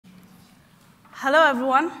Hello,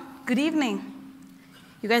 everyone. Good evening.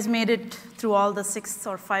 You guys made it through all the 6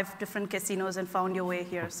 or 5 different casinos and found your way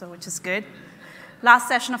here, so which is good. Last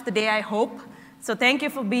session of the day, I hope. So thank you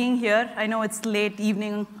for being here. I know it's late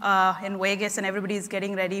evening in Vegas, and everybody's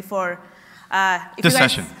getting ready for this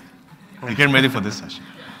session. We're getting ready for this session.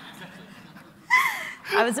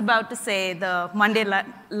 I was about to say the Monday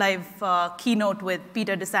Live keynote with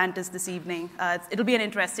Peter DeSantis this evening. It'll be an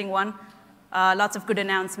interesting one. Lots of good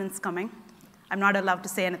announcements coming. I'm not allowed to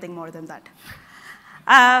say anything more than that.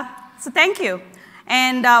 So thank you.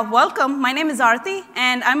 And welcome. My name is Aarti,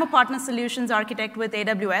 and I'm a partner solutions architect with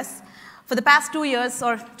AWS. For the past 2 years,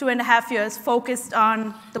 or 2.5 years, focused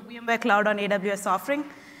on the VMware Cloud on AWS offering.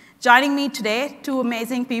 Joining me today, 2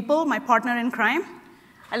 amazing people, my partner in crime.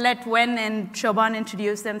 I'll let Wen and Shoban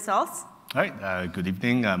introduce themselves. All right. Good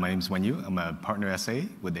evening. My name is Wen Yu. I'm a partner SA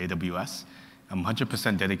with AWS. I'm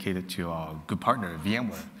 100% dedicated to our good partner,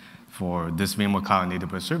 VMware, for this VMware Cloud and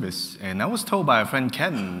AWS service. And I was told by a friend,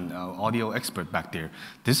 Ken, our audio expert back there,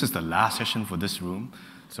 this is the last session for this room.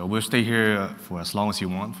 So we'll stay here for as long as you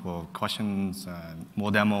want for questions, more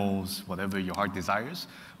demos, whatever your heart desires.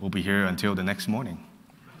 We'll be here until the next morning.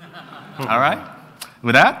 All right?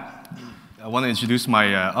 With that, I want to introduce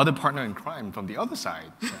my other partner in crime from the other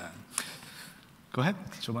side. Go ahead,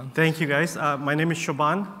 Shoban. Thank you, guys. My name is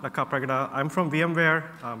Shoban Lakapragada. I'm from VMware,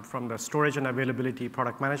 from the storage and availability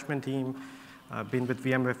product management team. I've been with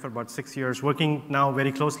VMware for about 6 years, working now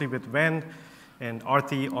very closely with Wen and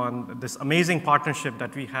Aarti on this amazing partnership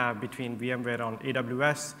that we have between VMware on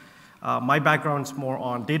AWS. My background's more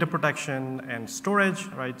on data protection and storage,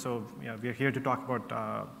 right? So we're here to talk about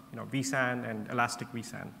vSAN and elastic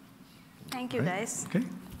vSAN. Thank you, guys. Okay.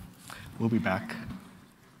 We'll be back.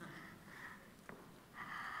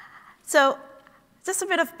 So just a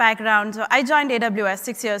bit of background. So I joined AWS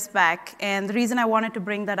 6 years back, and the reason I wanted to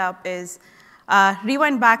bring that up is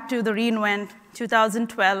rewind back to the reInvent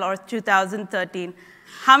 2012 or 2013.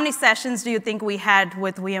 How many sessions do you think we had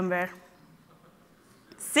with VMware?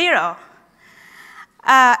 0.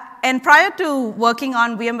 And prior to working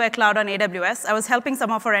on VMware Cloud on AWS, I was helping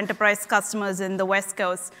some of our enterprise customers in the West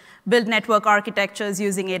Coast build network architectures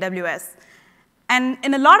using AWS. And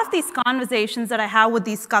in a lot of these conversations that I have with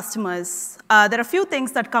these customers, there are a few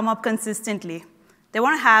things that come up consistently. They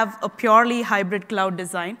want to have a purely hybrid cloud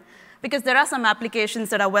design, because there are some applications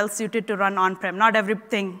that are well suited to run on-prem. Not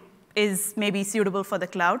everything is maybe suitable for the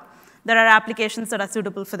cloud. There are applications that are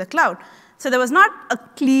suitable for the cloud. So there was not a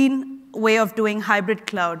clean way of doing hybrid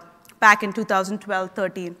cloud back in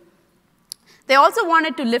 2012-13. They also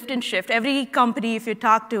wanted to lift and shift. Every company, if you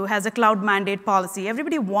talk to, has a cloud mandate policy.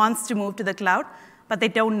 Everybody wants to move to the cloud, but they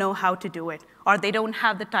don't know how to do it, or they don't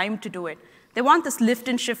have the time to do it. They want this lift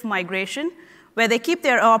and shift migration, where they keep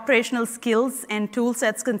their operational skills and tool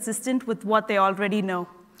sets consistent with what they already know.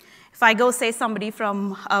 If I go say somebody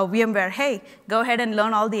from VMware, hey, go ahead and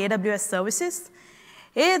learn all the AWS services,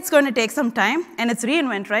 it's going to take some time, and it's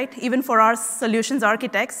reInvent, right? Even for our solutions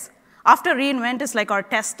architects, after reInvent is like our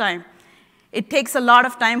test time. It takes a lot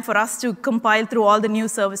of time for us to compile through all the new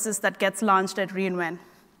services that gets launched at reInvent.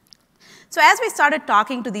 So as we started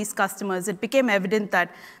talking to these customers, it became evident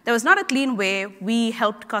that there was not a clean way we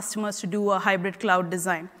helped customers to do a hybrid cloud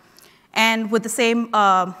design, and with the same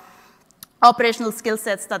operational skill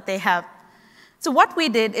sets that they have. So what we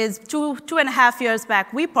did is 2.5 years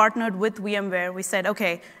back, we partnered with VMware. We said,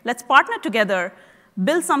 OK, let's partner together,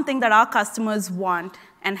 build something that our customers want,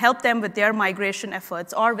 and help them with their migration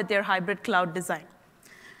efforts or with their hybrid cloud design.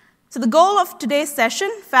 So the goal of today's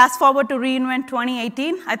session, fast forward to reInvent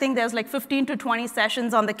 2018, I think there's like 15 to 20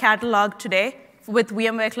 sessions on the catalog today with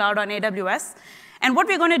VMware Cloud on AWS. And what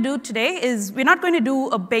we're going to do today is we're not going to do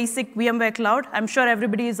a basic VMware Cloud. I'm sure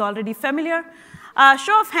everybody is already familiar.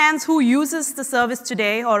 Show of hands who uses the service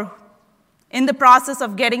today or in the process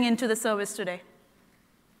of getting into the service today.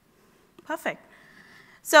 Perfect.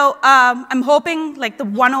 So I'm hoping like the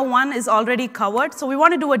 101 is already covered. So we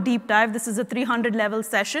want to do a deep dive. This is a 300-level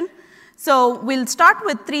session. So we'll start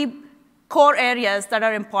with 3 core areas that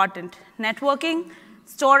are important: networking,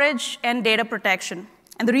 storage, and data protection.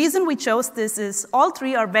 And the reason we chose this is all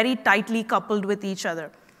 3 are very tightly coupled with each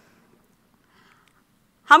other.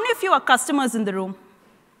 How many of you are customers in the room?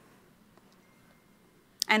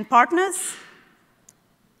 And partners?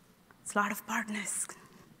 It's a lot of partners.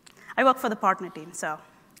 I work for the partner team, so.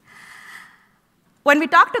 When we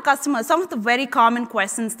talk to customers, some of the very common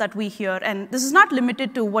questions that we hear, and this is not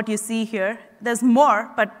limited to what you see here, there's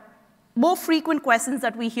more, but more frequent questions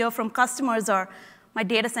that we hear from customers are, my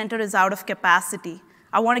data center is out of capacity.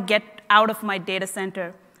 I want to get out of my data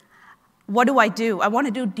center. what do? I want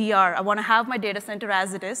to do DR. I want to have my data center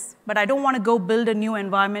as it is, but I don't want to go build a new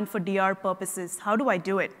environment for DR purposes. How do I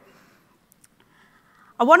do it?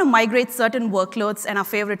 I want to migrate certain workloads, and our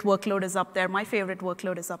favorite workload is up there. My favorite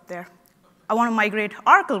workload is up there. I want to migrate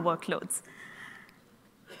Oracle workloads.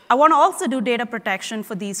 I want to also do data protection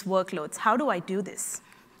for these workloads. How do I do this?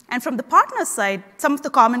 And from the partner side, some of the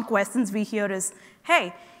common questions we hear is,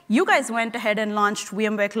 hey, you guys went ahead and launched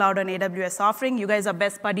VMware Cloud on AWS offering. You guys are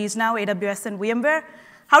best buddies now, AWS and VMware.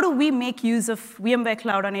 How do we make use of VMware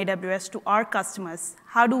Cloud on AWS to our customers?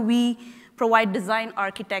 How do we provide design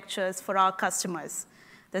architectures for our customers?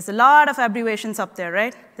 There's a lot of abbreviations up there,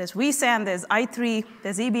 right? There's vSAN, there's i3,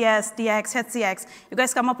 there's EBS, DX, HCX. You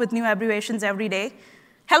guys come up with new abbreviations every day.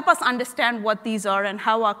 Help us understand what these are and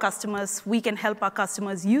how we can help our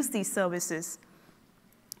customers use these services.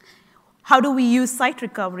 How do we use site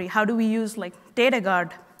recovery? How do we use like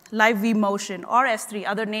DataGuard, Live vMotion, or S3,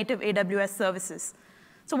 other native AWS services?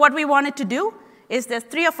 So what we wanted to do is there's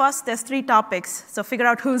three of us, there's three topics. So figure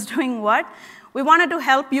out who's doing what. We wanted to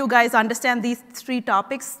help you guys understand these three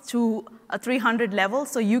topics to a 300 level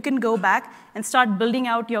so you can go back and start building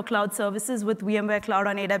out your cloud services with VMware Cloud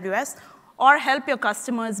on AWS or help your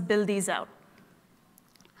customers build these out.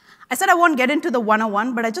 I said I won't get into the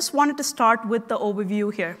 101, but I just wanted to start with the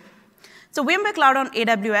overview here. So VMware Cloud on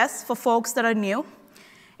AWS, for folks that are new,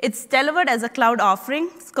 it's delivered as a cloud offering.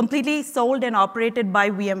 It's completely sold and operated by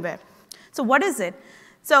VMware. So what is it?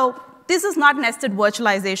 So this is not nested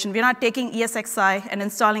virtualization. We're not taking ESXi and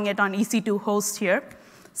installing it on EC2 host here.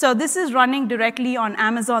 So this is running directly on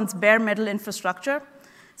Amazon's bare metal infrastructure.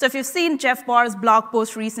 So if you've seen Jeff Barr's blog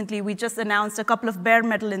post recently, we just announced a couple of bare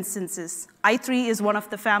metal instances. i3 is one of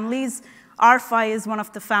the families. R5 is one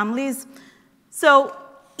of the families. So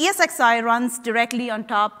ESXi runs directly on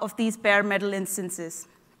top of these bare metal instances.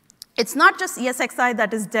 It's not just ESXi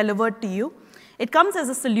that is delivered to you. It comes as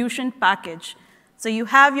a solution package. So you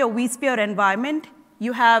have your vSphere environment,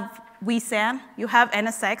 you have vSAN, you have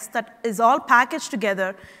NSX that is all packaged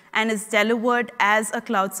together and is delivered as a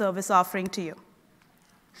cloud service offering to you.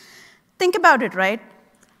 Think about it, right?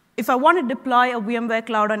 If I want to deploy a VMware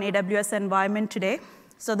Cloud on AWS environment today,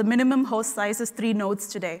 so the minimum host size is 3 nodes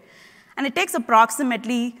today, and it takes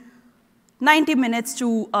approximately 90 minutes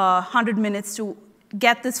to 100 minutes to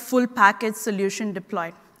get this full package solution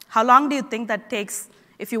deployed. How long do you think that takes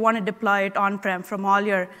if you want to deploy it on-prem from all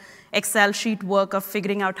your Excel sheet work of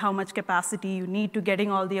figuring out how much capacity you need to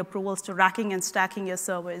getting all the approvals to racking and stacking your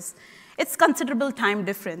servers? It's considerable time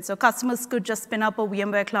difference. So customers could just spin up a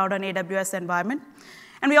VMware Cloud on AWS environment.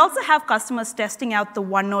 And we also have customers testing out the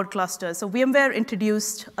one-node cluster. So VMware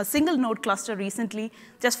introduced a single-node cluster recently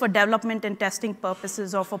just for development and testing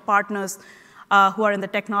purposes or for partners who are in the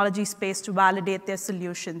technology space to validate their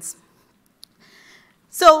solutions.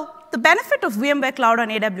 So the benefit of VMware Cloud on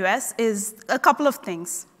AWS is a couple of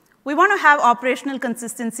things. We want to have operational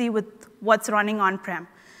consistency with what's running on-prem.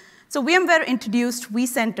 So VMware introduced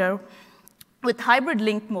vCenter with hybrid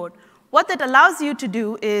link mode. What that allows you to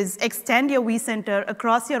do is extend your vCenter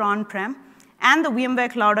across your on-prem and the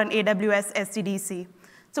VMware Cloud on AWS SDDC.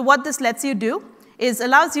 So what this lets you do is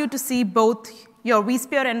allows you to see both your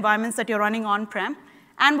vSphere environments that you're running on-prem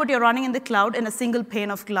and what you're running in the cloud in a single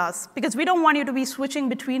pane of glass. Because we don't want you to be switching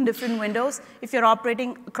between different windows if you're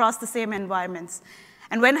operating across the same environments.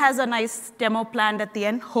 And Wen has a nice demo planned at the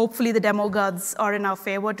end. Hopefully the demo gods are in our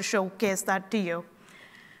favor to showcase that to you.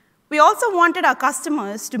 We also wanted our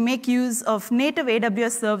customers to make use of native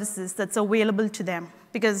AWS services that's available to them.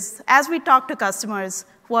 Because as we talk to customers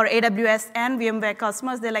who are AWS and VMware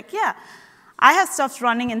customers, they're like, yeah, I have stuff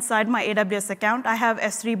running inside my AWS account. I have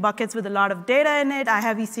S3 buckets with a lot of data in it. I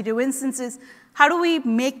have EC2 instances. How do we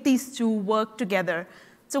make these two work together?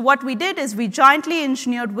 So what we did is we jointly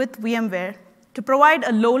engineered with VMware to provide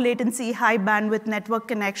a low latency, high bandwidth network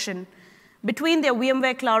connection between their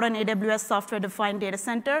VMware Cloud on AWS software-defined data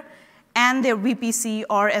center and their VPC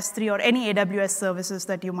or S3 or any AWS services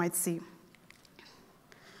that you might see.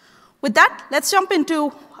 With that, let's jump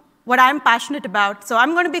into what I'm passionate about. So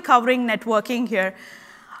I'm going to be covering networking here.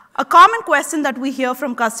 A common question that we hear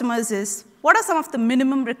from customers is, what are some of the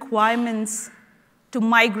minimum requirements to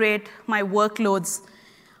migrate my workloads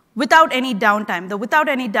without any downtime? The without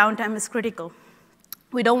any downtime is critical.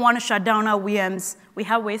 We don't want to shut down our VMs. We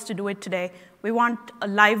have ways to do it today. We want a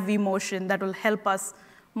live vMotion that will help us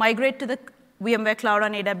migrate to the VMware Cloud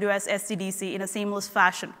on AWS SDDC in a seamless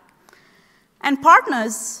fashion. And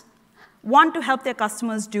partners want to help their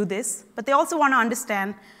customers do this, but they also want to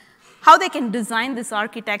understand how they can design this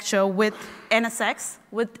architecture with NSX,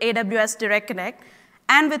 with AWS Direct Connect,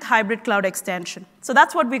 and with hybrid cloud extension. So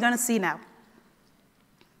that's what we're going to see now.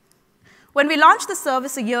 When we launched the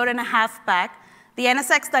service a year and a half back, the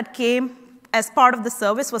NSX that came as part of the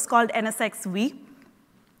service was called NSX-V.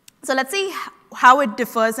 So let's see how it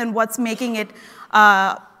differs and what's making it,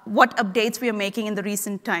 what updates we are making in the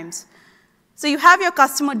recent times. So you have your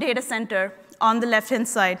customer data center on the left-hand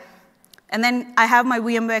side, and then I have my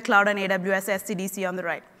VMware Cloud on AWS SDDC on the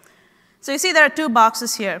right. So you see there are two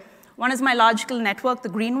boxes here. One is my logical network, the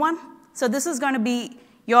green one. So this is going to be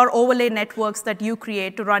your overlay networks that you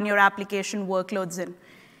create to run your application workloads in.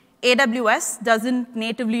 AWS doesn't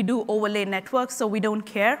natively do overlay networks, so we don't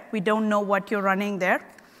care. We don't know what you're running there.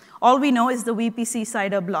 All we know is the VPC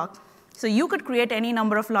CIDR block. So you could create any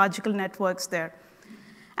number of logical networks there.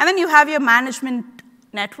 And then you have your management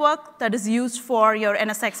network that is used for your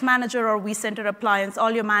NSX manager or vCenter appliance.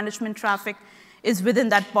 All your management traffic is within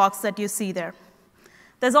that box that you see there.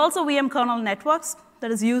 There's also VM kernel networks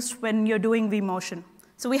that is used when you're doing vMotion.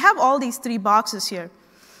 So we have all these three boxes here.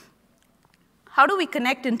 How do we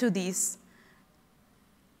connect into these?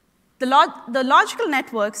 The logical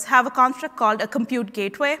networks have a construct called a compute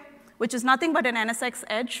gateway, which is nothing but an NSX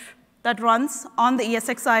edge that runs on the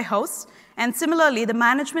ESXi host. And similarly, the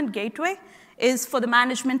management gateway is for the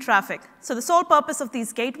management traffic. So the sole purpose of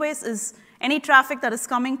these gateways is any traffic that is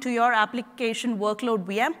coming to your application workload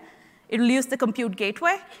VM, it will use the compute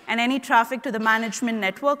gateway, and any traffic to the management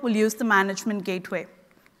network will use the management gateway.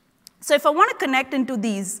 So if I want to connect into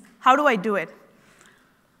these, how do I do it?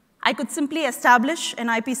 I could simply establish an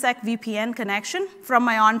IPsec VPN connection from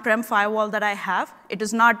my on-prem firewall that I have. It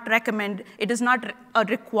is not a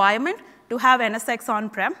requirement to have NSX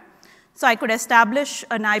on-prem. So I could establish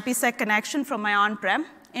an IPsec connection from my on-prem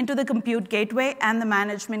into the compute gateway and the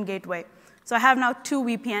management gateway. So I have now two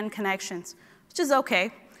VPN connections, which is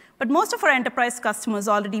OK. But most of our enterprise customers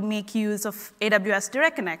already make use of AWS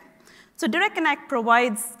Direct Connect. So Direct Connect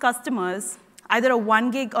provides customers either a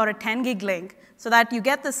 1 gig or a 10 gig link so that you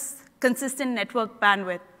get this consistent network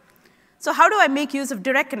bandwidth. So how do I make use of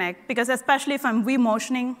Direct Connect? Because especially if I'm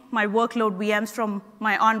vMotioning my workload VMs from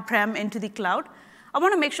my on-prem into the cloud, I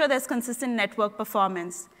want to make sure there's consistent network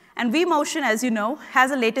performance. And vMotion, as you know,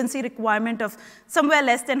 has a latency requirement of somewhere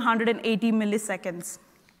less than 180 milliseconds.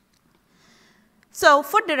 So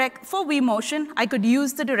for vMotion, I could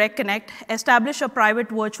use the Direct Connect, establish a private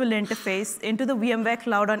virtual interface into the VMware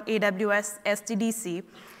Cloud on AWS SDDC,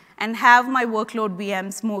 and have my workload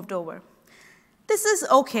VMs moved over. This is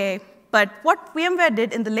OK, but what VMware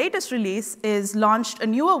did in the latest release is launched a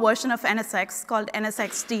newer version of NSX called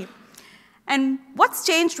NSXT. And what's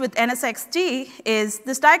changed with NSXT is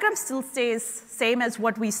this diagram still stays same as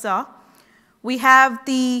what we saw. We have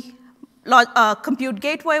the compute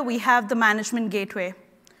gateway, we have the management gateway.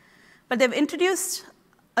 But they've introduced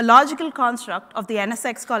a logical construct of the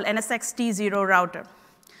NSX called NSXT0 router.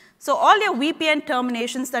 So all your VPN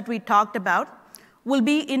terminations that we talked about will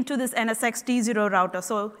be into this NSXT0 router.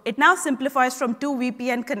 So it now simplifies from two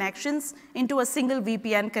VPN connections into a single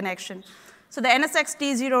VPN connection. So the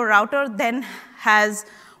NSXT0 router then has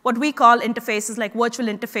what we call interfaces, like virtual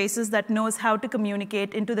interfaces, that knows how to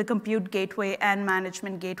communicate into the compute gateway and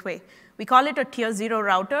management gateway. We call it a tier 0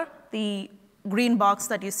 router, the green box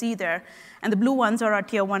that you see there, and the blue ones are our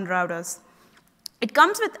tier 1 routers. It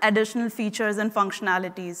comes with additional features and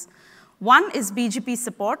functionalities. One is BGP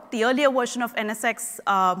support. The earlier version of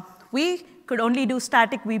NSX, we could only do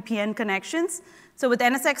static VPN connections. So with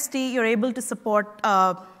NSXT, you're able to support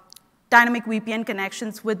dynamic VPN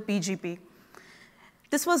connections with BGP.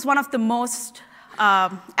 This was one of the most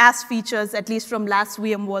asked features, at least from last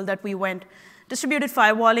VMworld that we went. Distributed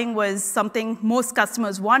firewalling was something most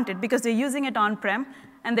customers wanted because they're using it on-prem,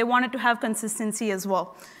 and they wanted to have consistency as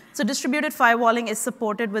well. So distributed firewalling is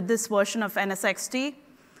supported with this version of NSXT.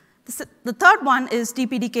 The third one is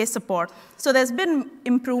DPDK support. So there's been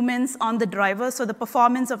improvements on the driver, so the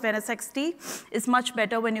performance of NSXT is much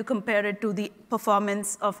better when you compare it to the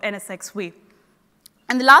performance of NSXV.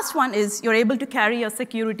 And the last one is you're able to carry your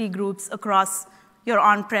security groups across your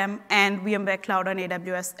on-prem and VMware Cloud on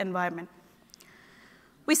AWS environment.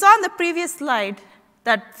 We saw in the previous slide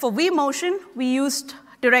that for vMotion, we used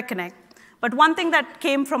Direct Connect. But one thing that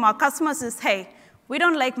came from our customers is, hey, we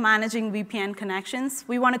don't like managing VPN connections.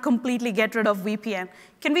 We want to completely get rid of VPN.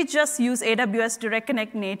 Can we just use AWS Direct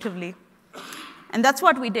Connect natively? And that's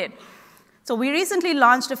what we did. So we recently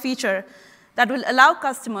launched a feature that will allow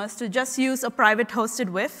customers to just use a private hosted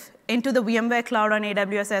WIF into the VMware Cloud on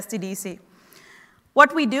AWS SDDC.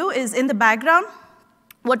 What we do is, in the background,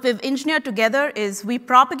 what we've engineered together is we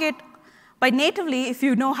propagate by natively, if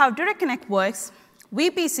you know how Direct Connect works,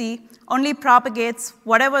 VPC only propagates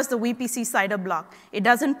whatever's the VPC CIDR block. It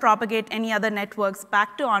doesn't propagate any other networks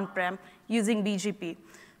back to on-prem using BGP.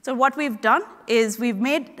 So what we've done is we've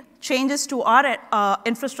made changes to our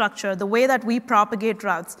infrastructure, the way that we propagate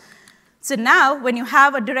routes. So now, when you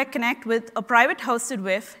have a direct connect with a private hosted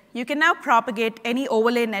WIF, you can now propagate any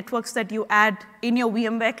overlay networks that you add in your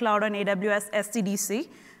VMware Cloud on AWS SDDC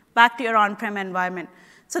back to your on-prem environment.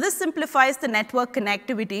 So this simplifies the network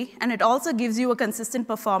connectivity, and it also gives you a consistent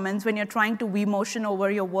performance when you're trying to vMotion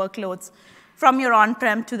over your workloads from your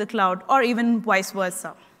on-prem to the cloud, or even vice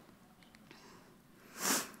versa.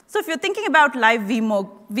 So if you're thinking about live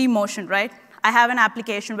vMotion, right? I have an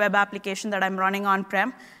application, web application that I'm running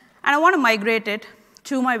on-prem, and I want to migrate it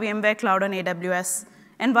to my VMware Cloud on AWS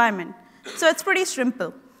environment. So it's pretty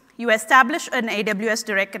simple. You establish an AWS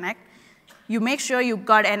Direct Connect. You make sure you've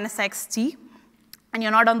got NSXT, and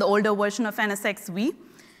you're not on the older version of NSXV.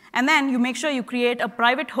 And then you make sure you create a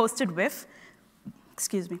private hosted WIF.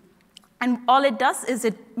 Excuse me. And all it does is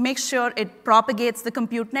it makes sure it propagates the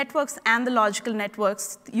compute networks and the logical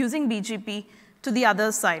networks using BGP to the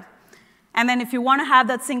other side. And then if you want to have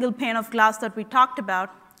that single pane of glass that we talked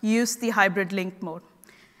about, use the hybrid link mode.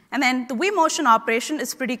 And then the vMotion operation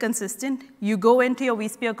is pretty consistent. You go into your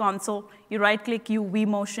vSphere console, you right-click, you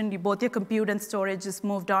vMotion, both your compute and storage is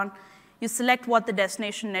moved on. You select what the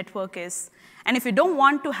destination network is. And if you don't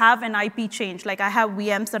want to have an IP change, like I have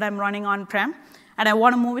VMs that I'm running on-prem, and I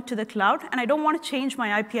want to move it to the cloud, and I don't want to change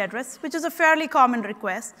my IP address, which is a fairly common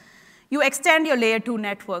request, you extend your layer 2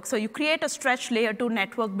 network. So you create a stretched layer 2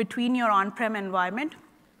 network between your on-prem environment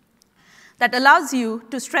that allows you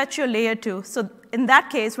to stretch your layer 2. So in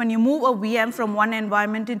that case, when you move a VM from one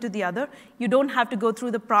environment into the other, you don't have to go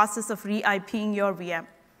through the process of re-IPing your VM.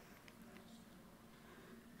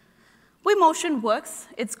 vMotion works.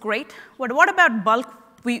 It's great. But what about bulk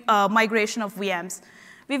migration of VMs?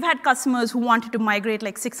 We've had customers who wanted to migrate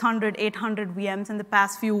like 600, 800 VMs in the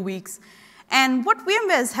past few weeks. And what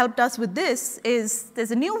VMware has helped us with this is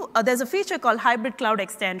there's a feature called Hybrid Cloud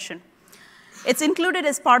Extension. It's included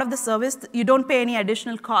as part of the service. You don't pay any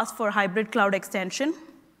additional cost for Hybrid Cloud Extension.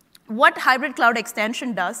 What Hybrid Cloud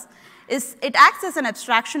Extension does is it acts as an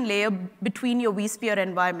abstraction layer between your vSphere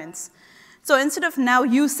environments. So instead of now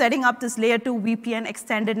you setting up this layer 2 VPN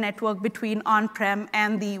extended network between on-prem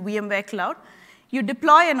and the VMware Cloud, you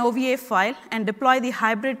deploy an OVA file and deploy the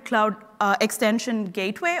Hybrid Cloud Extension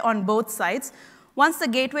gateway on both sides. Once the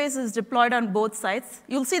gateways is deployed on both sides,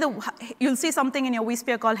 you'll see something in your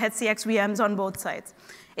vSphere called HCX VMs on both sides.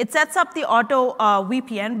 It sets up the auto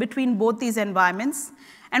VPN between both these environments.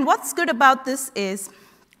 And what's good about this is,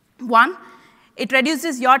 one, it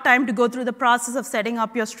reduces your time to go through the process of setting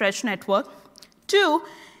up your stretch network. Two,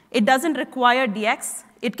 it doesn't require DX.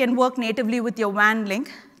 It can work natively with your WAN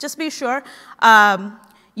link. Just be sure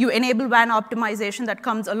you enable WAN optimization that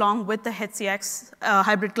comes along with the HCX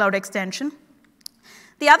Hybrid Cloud Extension.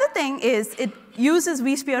 The other thing is it uses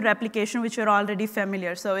vSphere replication, which you're already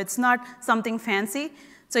familiar. So it's not something fancy.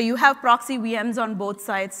 So you have proxy VMs on both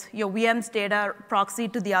sides. Your VMs data proxy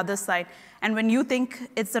to the other side. And when you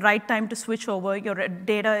think it's the right time to switch over, your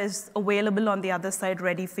data is available on the other side,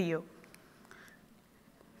 ready for you.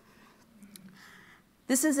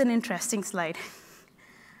 This is an interesting slide.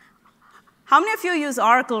 How many of you use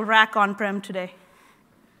Oracle RAC on-prem today?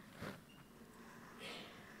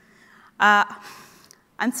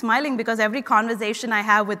 I'm smiling because every conversation I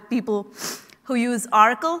have with people who use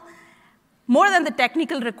Oracle, more than the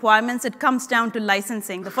technical requirements, it comes down to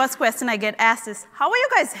licensing. The first question I get asked is, how are you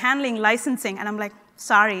guys handling licensing? And I'm like,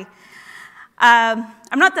 sorry. I'm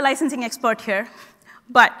not the licensing expert here.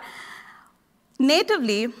 But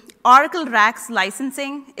natively, Oracle RAC's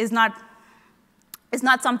licensing is not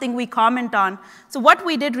something we comment on. So what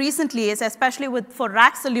we did recently is, especially for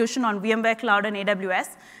RAC solution on VMware Cloud and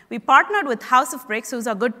AWS, we partnered with House of Bricks, who's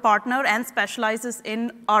a good partner and specializes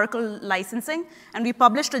in Oracle licensing, and we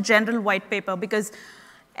published a general white paper because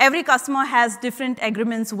every customer has different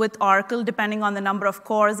agreements with Oracle depending on the number of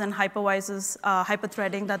cores and hypervisors,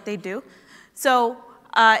 hyperthreading that they do. So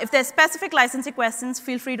if there's specific licensing questions,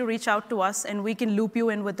 feel free to reach out to us, and we can loop you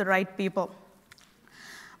in with the right people.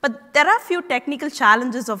 But there are a few technical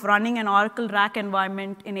challenges of running an Oracle RAC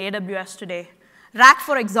environment in AWS today. RAC,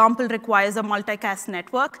 for example, requires a multicast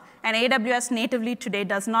network, and AWS natively today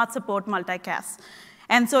does not support multicast.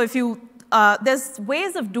 And so there's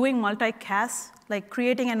ways of doing multicast, like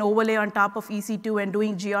creating an overlay on top of EC2 and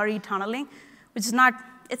doing GRE tunneling, which is not,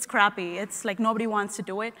 it's crappy. It's like nobody wants to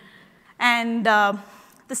do it. And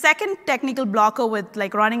the second technical blocker with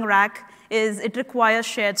like running RAC is it requires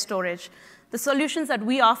shared storage. The solutions that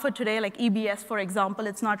we offer today, like EBS, for example,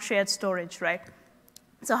 it's not shared storage, right?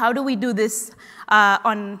 So how do we do this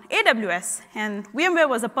on AWS? And VMware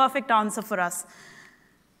was a perfect answer for us.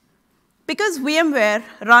 Because VMware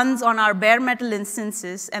runs on our bare metal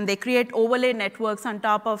instances and they create overlay networks on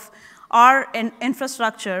top of our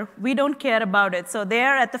infrastructure, we don't care about it. So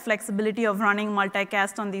they're at the flexibility of running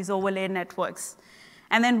multicast on these overlay networks.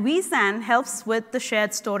 And then vSAN helps with the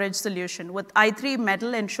shared storage solution. With i3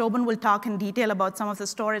 Metal, and Shobhan will talk in detail about some of the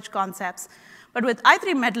storage concepts, but with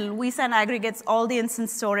i3 Metal, vSAN aggregates all the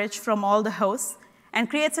instance storage from all the hosts and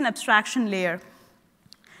creates an abstraction layer.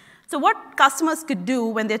 So what customers could do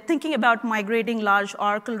when they're thinking about migrating large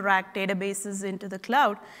Oracle RAC databases into the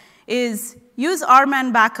cloud is use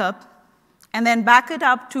RMAN backup and then back it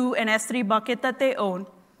up to an S3 bucket that they own,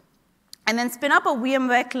 and then spin up a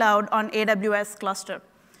VMware Cloud on AWS cluster.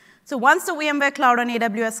 So once the VMware Cloud on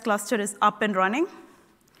AWS cluster is up and running,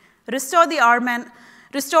 restore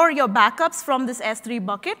your backups from this S3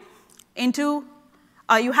 bucket into,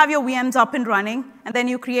 you have your VMs up and running, and then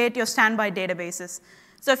you create your standby databases.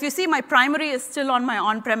 So if you see, my primary is still on my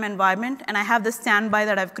on-prem environment, and I have the standby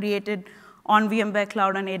that I've created on VMware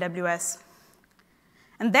Cloud on AWS.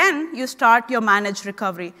 And then you start your managed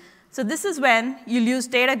recovery. So this is when you'll use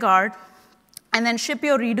data guard and then ship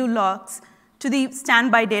your redo logs to the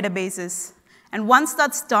standby databases. And once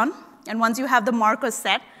that's done, and once you have the markers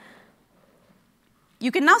set,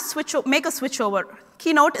 you can now make a switchover.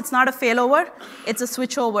 Keynote, it's not a failover, it's a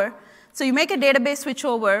switchover. So you make a database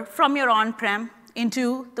switchover from your on-prem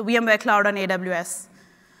into the VMware Cloud on AWS.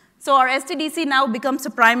 So our SDDC now becomes a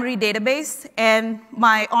primary database, and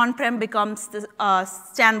my on-prem becomes the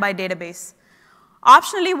standby database.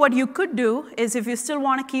 Optionally, what you could do is, if you still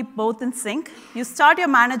want to keep both in sync, you start your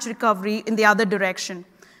managed recovery in the other direction.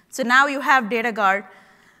 So now you have data guard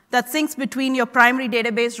that syncs between your primary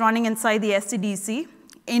database running inside the SDDC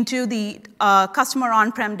into the customer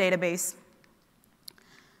on-prem database.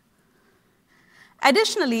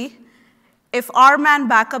 Additionally, if RMAN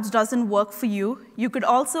backups doesn't work for you, you could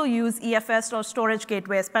also use EFS or storage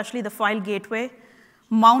gateway, especially the file gateway,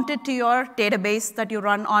 mount it to your database that you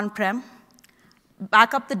run on-prem,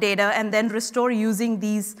 back up the data, and then restore using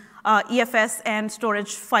these EFS and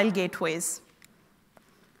storage file gateways.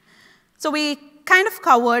 So we kind of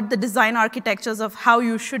covered the design architectures of how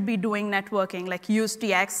you should be doing networking, like use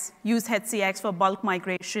TX, use HCX for bulk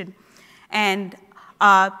migration, and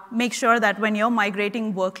make sure that when you're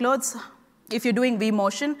migrating workloads, if you're doing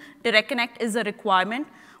vMotion, Direct Connect is a requirement.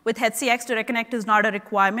 With HCX, Direct Connect is not a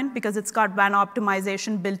requirement because it's got WAN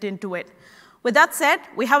optimization built into it. With that said,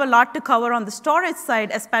 we have a lot to cover on the storage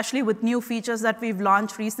side, especially with new features that we've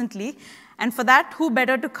launched recently. And for that, who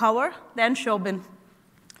better to cover than Shobhan?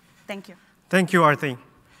 Thank you. Thank you, Arti.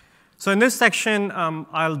 So in this section,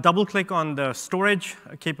 I'll double-click on the storage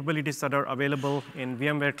capabilities that are available in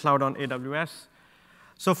VMware Cloud on AWS.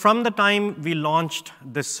 So from the time we launched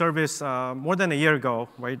this service more than a year ago,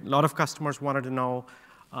 right, a lot of customers wanted to know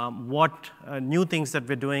what new things that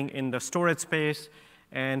we're doing in the storage space.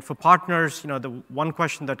 And for partners, the one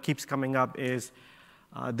question that keeps coming up is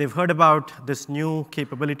they've heard about this new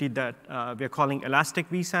capability that we're calling Elastic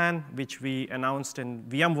vSAN, which we announced in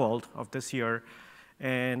VMworld of this year.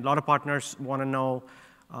 And a lot of partners want to know,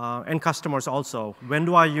 and customers also, when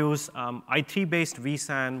do I use i3-based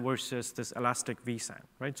vSAN versus this Elastic vSAN,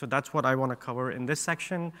 right? So that's what I want to cover in this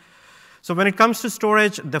section. So when it comes to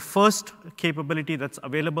storage, the first capability that's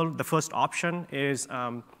available, the first option is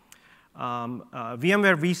VMware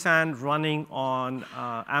vSAN running on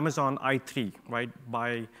Amazon i3, right?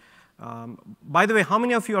 By the way, how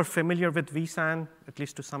many of you are familiar with vSAN, at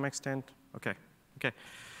least to some extent? Okay.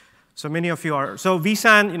 So many of you are. So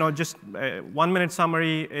vSAN, just a 1-minute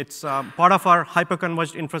summary. It's part of our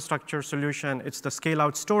hyperconverged infrastructure solution. It's the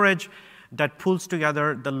scale-out storage that pulls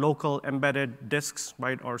together the local embedded disks,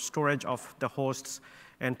 right, or storage of the hosts,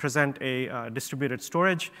 and present a distributed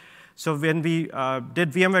storage. So when we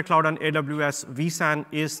did VMware Cloud on AWS, vSAN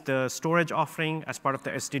is the storage offering as part of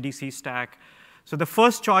the SDDC stack. So the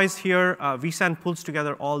first choice here, vSAN pulls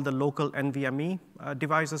together all the local NVMe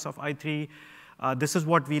devices of i3. This is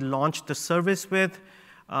what we launched the service with.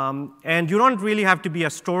 And you don't really have to be a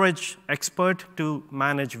storage expert to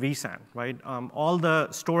manage vSAN, right? All the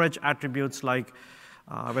storage attributes, like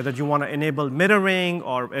whether you want to enable mirroring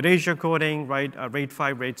or erasure coding, right? RAID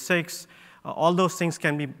 5, RAID 6, all those things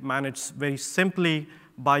can be managed very simply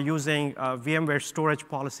by using VMware storage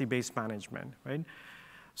policy-based management, right?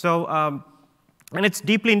 So, and it's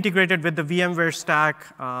deeply integrated with the VMware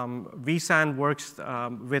stack. vSAN works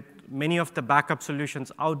with many of the backup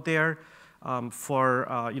solutions out there for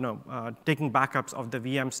taking backups of the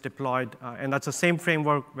VMs deployed. And that's the same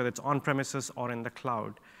framework, whether it's on-premises or in the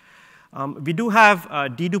cloud. We do have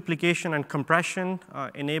deduplication and compression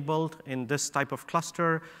enabled in this type of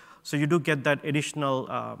cluster. So you do get that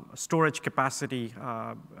additional storage capacity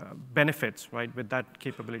benefits, right, with that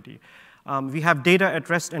capability. We have data at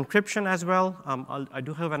rest encryption as well. I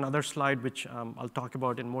do have another slide which I'll talk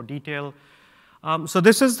about in more detail. So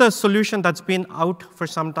this is the solution that's been out for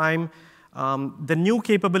some time. The new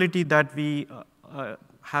capability that we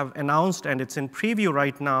have announced, and it's in preview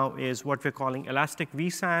right now, is what we're calling Elastic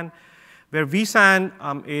vSAN, where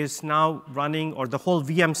vSAN is now running, or the whole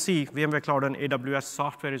VMC, VMware Cloud on AWS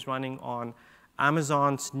software, is running on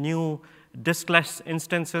Amazon's new diskless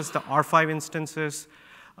instances, the R5 instances.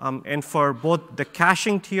 And for both the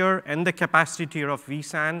caching tier and the capacity tier of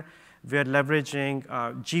vSAN, we're leveraging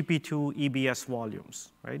GP2 EBS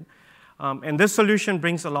volumes, right? And this solution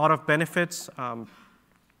brings a lot of benefits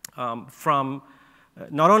from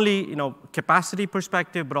not only capacity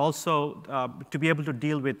perspective, but also to be able to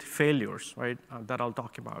deal with failures, right, that I'll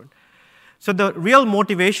talk about. So the real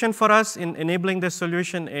motivation for us in enabling this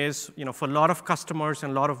solution is, for a lot of customers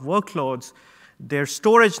and a lot of workloads, their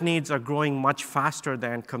storage needs are growing much faster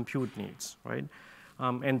than compute needs, right?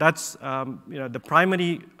 And that's the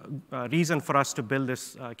primary reason for us to build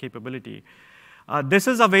this capability. This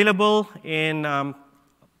is available in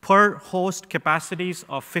per host capacities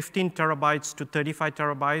of 15 terabytes to 35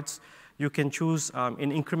 terabytes. You can choose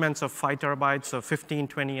in increments of 5 terabytes, so 15,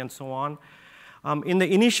 20, and so on. In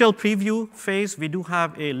the initial preview phase, we do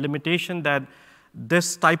have a limitation that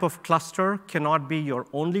this type of cluster cannot be your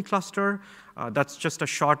only cluster. That's just a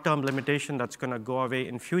short-term limitation that's going to go away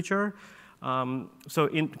in future. So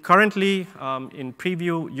currently, in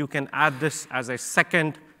preview, you can add this as a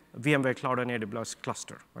second VMware Cloud on AWS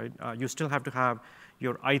cluster, right? You still have to have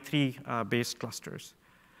your i3-based clusters.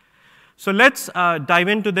 So let's dive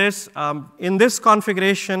into this. In this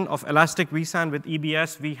configuration of Elastic vSAN with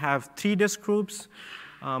EBS, we have 3 disk groups.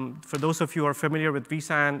 For those of you who are familiar with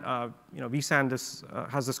vSAN, vSAN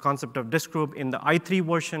has this concept of disk group. In the i3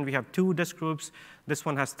 version, we have 2 disk groups. This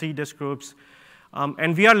one has 3 disk groups.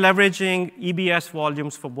 And we are leveraging EBS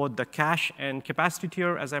volumes for both the cache and capacity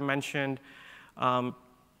tier, as I mentioned. And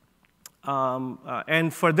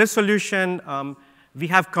for this solution, we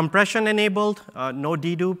have compression enabled, no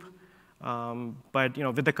dedupe. But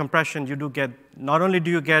with the compression, you do get, not only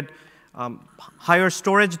do you get higher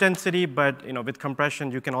storage density, but with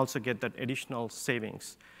compression, you can also get that additional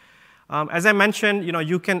savings. As I mentioned,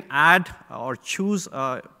 you can add or choose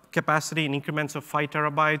capacity in increments of 5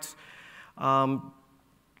 terabytes up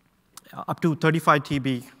to 35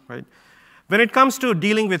 TB, right? When it comes to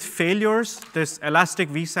dealing with failures, this Elastic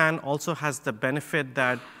vSAN also has the benefit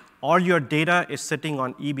that all your data is sitting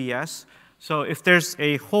on EBS. So if there's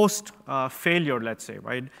a host failure, let's say,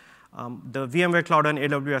 right, the VMware Cloud on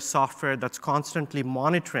AWS software that's constantly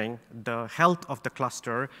monitoring the health of the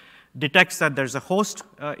cluster detects that there's a host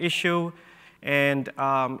issue, and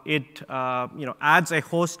it adds a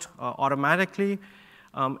host automatically,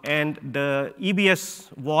 and the EBS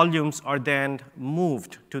volumes are then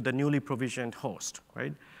moved to the newly provisioned host,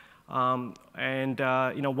 right?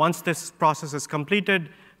 Once this process is completed,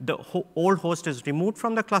 the old host is removed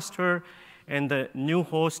from the cluster, and the new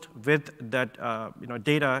host with that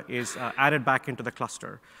data is added back into the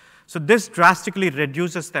cluster. So this drastically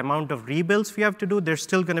reduces the amount of rebuilds we have to do. There's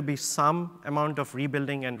still going to be some amount of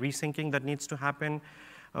rebuilding and resyncing that needs to happen.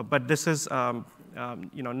 But this is, not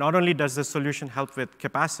only does this solution help with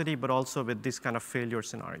capacity, but also with these kind of failure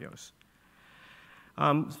scenarios.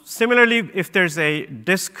 Similarly, if there's a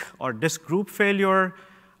disk or disk group failure,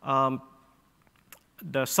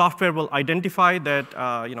 the software will identify that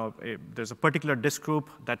there's a particular disk group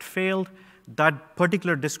that failed. That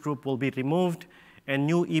particular disk group will be removed, and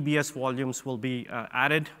new EBS volumes will be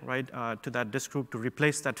added, right, to that disk group to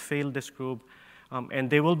replace that failed disk group. And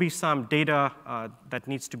there will be some data that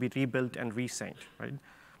needs to be rebuilt and resynced, right?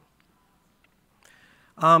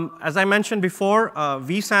 As I mentioned before,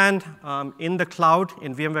 vSAN in the cloud,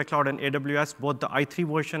 in VMware Cloud and AWS, both the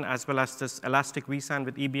i3 version as well as this Elastic vSAN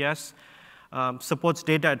with EBS, supports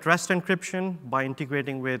data at rest encryption by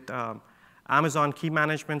integrating with Amazon Key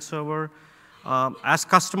Management Server. As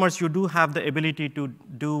customers, you do have the ability to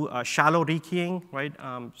do shallow rekeying, right?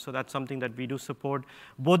 So that's something that we do support.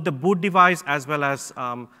 Both the boot device as well as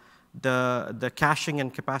the caching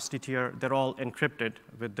and capacity tier, they're all encrypted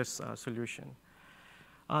with this solution.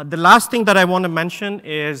 The last thing that I want to mention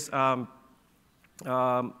is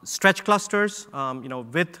stretch clusters.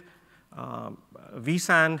 With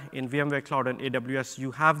vSAN in VMware Cloud and AWS,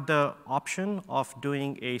 you have the option of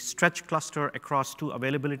doing a stretch cluster across 2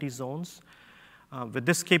 availability zones. With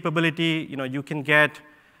this capability, you can get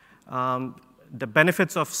the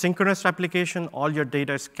benefits of synchronous replication. All your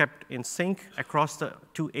data is kept in sync across the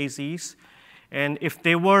 2 AZs. And if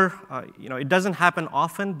they were, it doesn't happen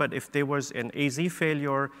often, but if there was an AZ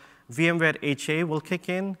failure, VMware HA will kick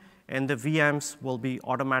in, and the VMs will be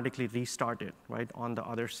automatically restarted, right, on the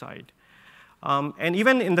other side. And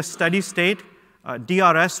even in the steady state,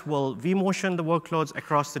 DRS will vMotion the workloads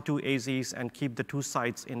across the two AZs and keep the two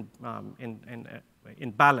sites in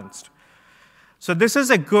balanced. So this is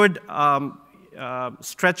a good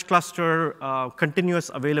stretch cluster continuous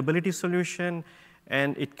availability solution,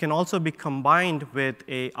 and it can also be combined with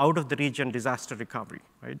a out-of-the-region disaster recovery,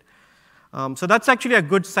 right? So that's actually a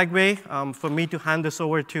good segue for me to hand this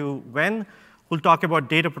over to Wen, who'll talk about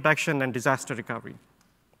data protection and disaster recovery.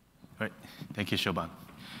 Right. Thank you, Shoban.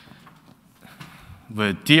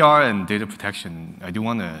 With DR and data protection, I do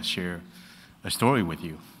want to share a story with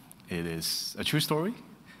you. It is a true story.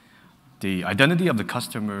 The identity of the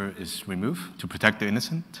customer is removed to protect the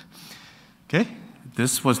innocent. Okay?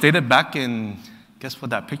 This was dated back in, guess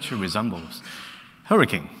what that picture resembles?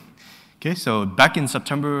 Hurricane. Okay, so back in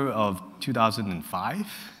September of 2005,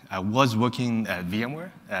 I was working at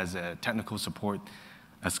VMware as a technical support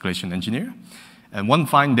escalation engineer. And one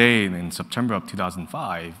fine day in September of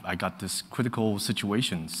 2005, I got this critical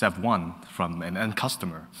situation, SEV1, from an end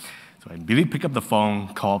customer. So I immediately picked up the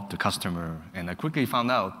phone, called the customer, and I quickly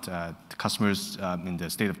found out the customers in the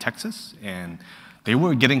state of Texas, and they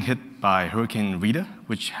were getting hit by Hurricane Rita,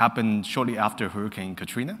 which happened shortly after Hurricane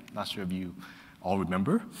Katrina. Not sure if you all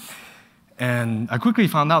remember. And I quickly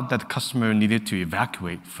found out that the customer needed to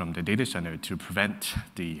evacuate from the data center to prevent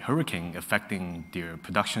the hurricane affecting their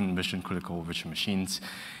production mission-critical virtual machines,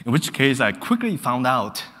 in which case I quickly found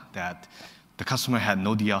out that the customer had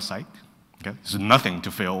no DL site. Okay? So nothing to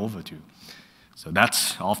fail over to. So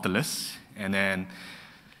that's off the list. And then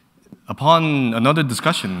upon another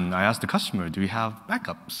discussion, I asked the customer, do you have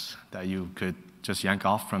backups that you could just yank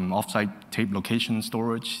off from offsite tape location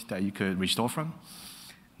storage that you could restore from?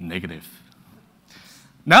 Negative.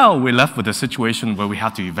 Now we're left with a situation where we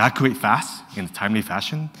have to evacuate fast in a timely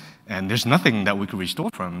fashion, and there's nothing that we could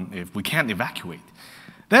restore from if we can't evacuate.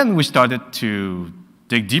 Then we started to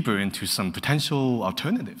dig deeper into some potential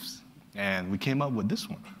alternatives, and we came up with this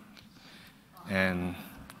one. And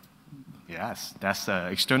yes, that's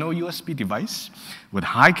an external USB device with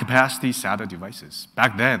high-capacity SATA devices.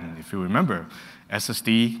 Back then, if you remember,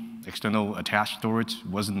 SSD, external attached storage,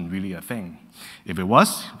 wasn't really a thing. If it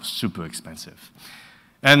was super expensive.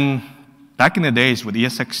 And back in the days with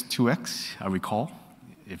ESX2X, I recall,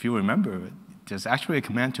 if you remember, there's actually a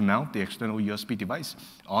command to mount the external USB device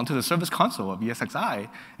onto the service console of ESXi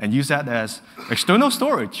and use that as external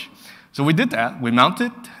storage. So we did that. We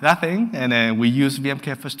mounted that thing, and then we used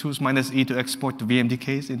VMKFS tools -E to export the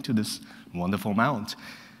VMDKs into this wonderful mount.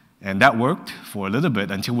 And that worked for a little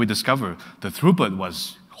bit until we discovered the throughput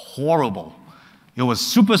was horrible. It was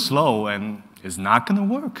super slow, and it's not going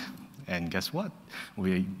to work. And guess what?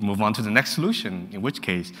 We move on to the next solution, in which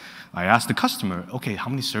case I asked the customer, okay, how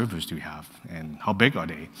many servers do you have, and how big are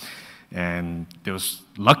they? And there was,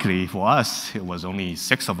 luckily for us, it was only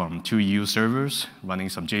 6 of them, 2 EU servers running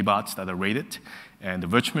some JBots that are rated, and the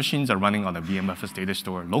virtual machines are running on a VMFS data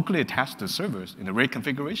store locally attached to the servers in a RAID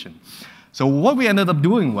configuration. So what we ended up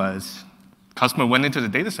doing was, customer went into the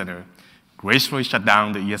data center, gracefully shut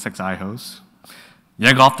down the ESXi host,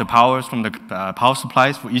 yank off the powers from the power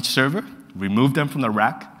supplies for each server, remove them from the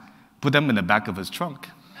rack, put them in the back of his trunk,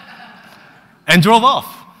 and drove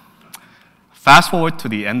off. Fast forward to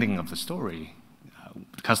the ending of the story.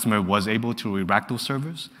 The customer was able to re-rack those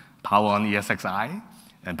servers, power on ESXi,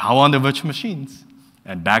 and power on the virtual machines,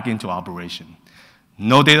 and back into operation.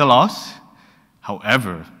 No data loss.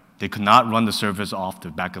 However, they could not run the servers off the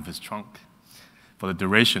back of his trunk for the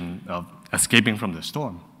duration of escaping from the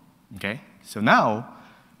storm. Okay? So now,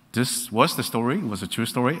 this was the story, it was a true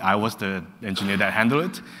story. I was the engineer that handled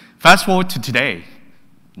it. Fast forward to today,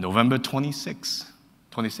 November 26,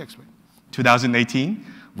 right? 2018,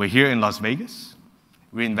 we're here in Las Vegas,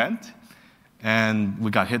 reInvent, and we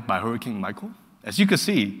got hit by Hurricane Michael. As you can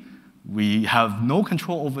see, we have no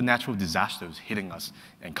control over natural disasters hitting us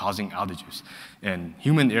and causing outages, and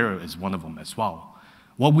human error is one of them as well.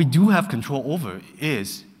 What we do have control over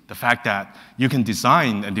is the fact that you can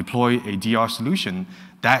design and deploy a DR solution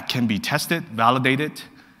that can be tested, validated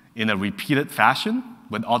in a repeated fashion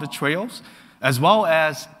with audit trails, as well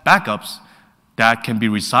as backups that can be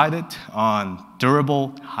resided on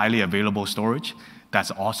durable, highly available storage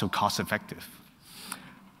that's also cost-effective.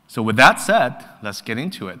 So with that said, let's get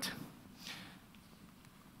into it.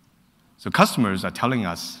 So customers are telling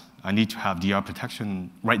us, I need to have DR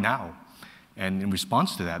protection right now. And in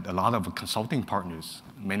response to that, a lot of consulting partners,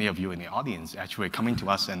 many of you in the audience, actually are coming to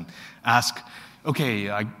us and ask, Okay,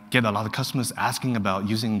 I get a lot of customers asking about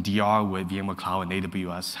using DR with VMware Cloud and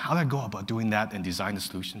AWS. How do I go about doing that and design a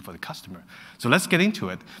solution for the customer? So let's get into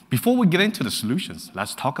it. Before we get into the solutions,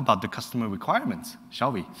 let's talk about the customer requirements,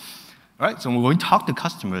 shall we? All right, so when we talk to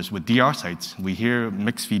customers with DR sites, we hear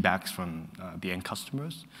mixed feedbacks from the end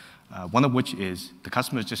customers. One of which is the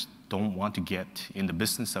customers just don't want to get in the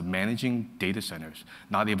business of managing data centers,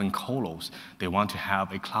 not even colos. They want to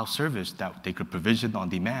have a cloud service that they could provision on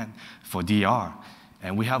demand for DR.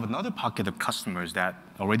 And we have another pocket of customers that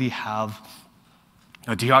already have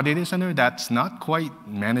a DR data center that's not quite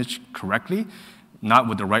managed correctly, not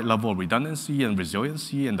with the right level of redundancy and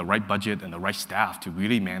resiliency and the right budget and the right staff to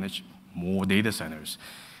really manage more data centers.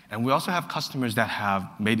 And we also have customers that have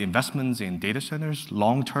made investments in data centers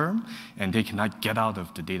long term, and they cannot get out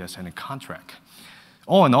of the data center contract.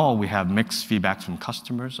 All in all, we have mixed feedback from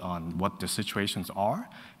customers on what the situations are.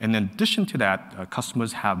 And in addition to that,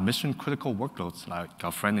 customers have mission critical workloads like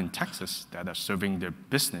our friend in Texas that are serving their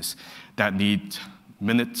business that need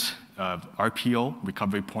minutes of RPO,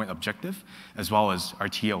 recovery point objective, as well as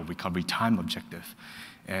RTO, recovery time objective.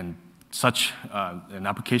 And such an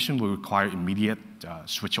application will require immediate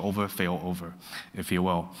switch over, fail over, if you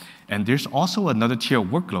will. And there's also another tier of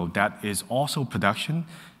workload that is also production,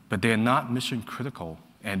 but they're not mission critical.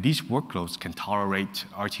 And these workloads can tolerate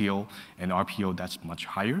RTO and RPO that's much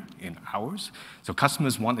higher in hours. So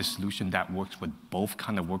customers want a solution that works with both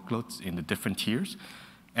kind of workloads in the different tiers.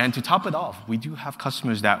 And to top it off, we do have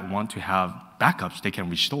customers that want to have backups they can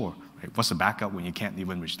restore. Right? What's a backup when you can't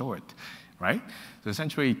even restore it? Right? So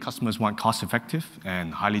essentially, customers want cost-effective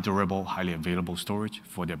and highly durable, highly available storage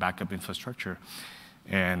for their backup infrastructure.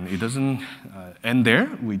 And it doesn't end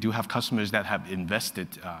there. We do have customers that have invested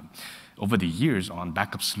over the years on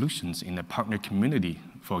backup solutions in the partner community.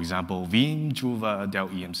 For example, Veeam, Druva, Dell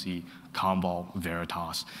EMC, Commvault,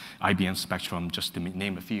 Veritas, IBM Spectrum, just to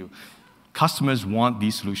name a few. Customers want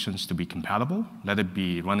these solutions to be compatible, let it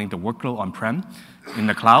be running the workload on-prem, in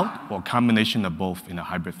the cloud, or a combination of both in a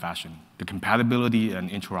hybrid fashion. The compatibility and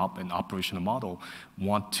interop and operational model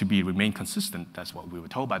want to remain consistent. That's what we were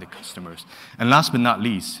told by the customers. And last but not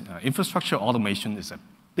least, infrastructure automation is a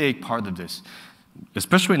big part of this,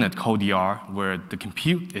 especially in a co-DR where the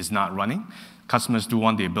compute is not running. Customers do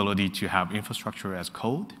want the ability to have infrastructure as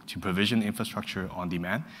code, to provision infrastructure on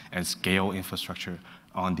demand, and scale infrastructure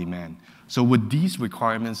on demand. So with these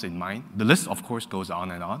requirements in mind, the list, of course, goes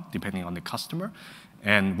on and on, depending on the customer.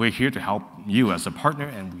 And we're here to help you as a partner,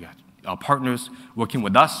 and our partners working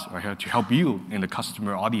with us are here to help you in the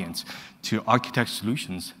customer audience to architect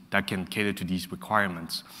solutions that can cater to these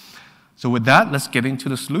requirements. So with that, let's get into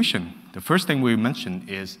the solution. The first thing we mentioned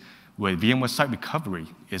is with VMware Site Recovery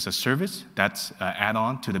is a service that's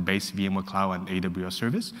add-on to the base VMware Cloud and AWS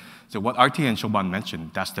service. So what RT and Shoban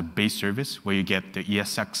mentioned, that's the base service where you get the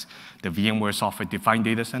ESX, the VMware software-defined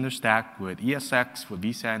data center stack with ESX, with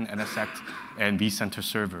vSAN, NSX, and vCenter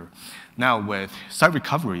server. Now with Site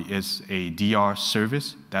Recovery is a DR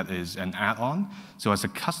service that is an add-on. So as a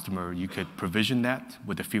customer, you could provision that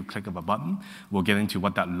with a few click of a button. We'll get into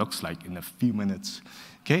what that looks like in a few minutes.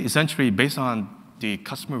 Okay, essentially based on the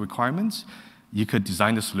customer requirements, you could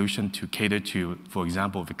design the solution to cater to, for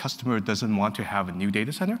example, if a customer doesn't want to have a new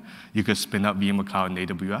data center, you could spin up VMware Cloud and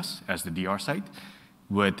AWS as the DR site.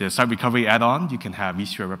 With the Site Recovery add-on, you can have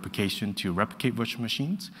vSphere replication to replicate virtual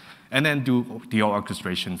machines, and then do DR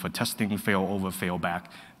orchestration for testing, fail over, fail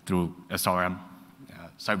back through SRM,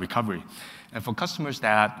 Site Recovery. And for customers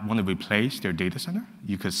that want to replace their data center,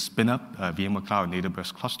 you could spin up a VMware Cloud and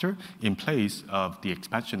AWS cluster in place of the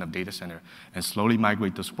expansion of data center and slowly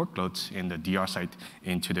migrate those workloads in the DR site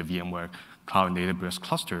into the VMware Cloud and AWS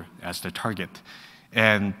cluster as the target.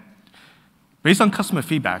 And based on customer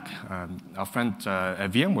feedback, our friend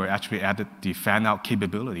at VMware actually added the fan-out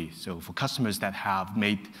capability. So for customers that have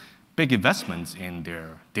made big investments in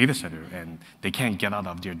their data center and they can't get out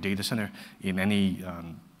of their data center in any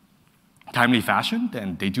timely fashion,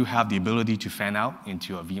 then they do have the ability to fan out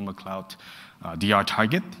into a VMware Cloud DR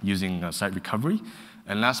target using Site Recovery.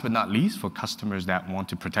 And last but not least, for customers that want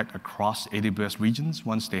to protect across AWS regions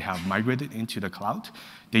once they have migrated into the cloud,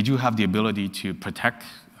 they do have the ability to protect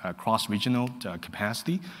cross-regional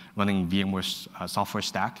capacity running VMware's software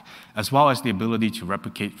stack, as well as the ability to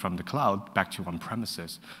replicate from the cloud back to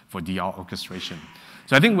on-premises for DR orchestration.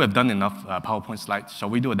 So I think we've done enough PowerPoint slides. Shall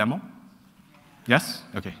we do a demo? Yes?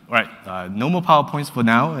 Okay. All right. No more PowerPoints for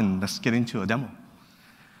now, and let's get into a demo.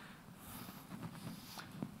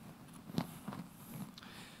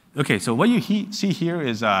 Okay, so what you see here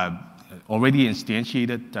is already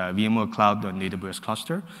instantiated VMware Cloud and AWS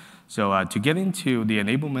cluster. So to get into the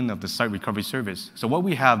enablement of the Site Recovery service, so what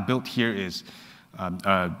we have built here is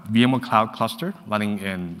a VMware Cloud cluster running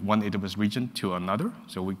in one AWS region to another.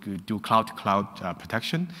 So we could do cloud-to-cloud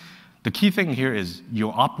protection. The key thing here is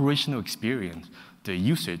your operational experience, the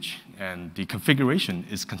usage, and the configuration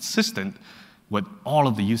is consistent with all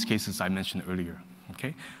of the use cases I mentioned earlier.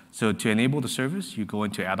 Okay? So to enable the service, you go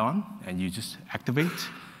into add-on, and you just activate.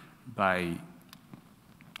 By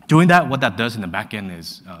doing that, what that does in the back end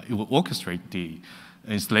is it will orchestrate the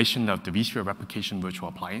installation of the vSphere replication virtual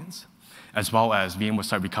appliance, as well as VMware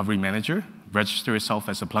Site Recovery Manager, register itself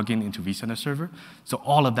as a plugin into vCenter Server. So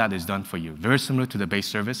all of that is done for you, very similar to the base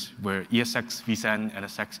service where ESX, vSAN,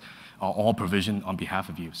 NSX are all provisioned on behalf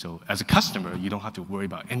of you. So as a customer, you don't have to worry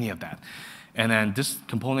about any of that. And then this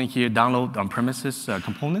component here, download on-premises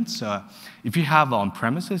components. If you have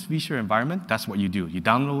on-premises vSphere environment, that's what you do. You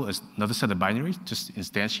download another set of binaries, just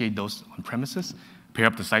instantiate those on-premises, pair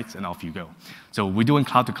up the sites, and off you go. So we're doing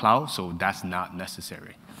cloud-to-cloud, so that's not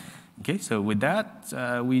necessary. Okay, so with that,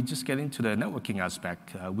 we just get into the networking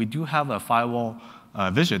aspect. We do have a firewall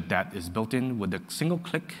widget that is built in with a single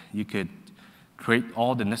click. You could create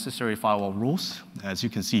all the necessary firewall rules, as you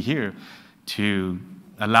can see here, to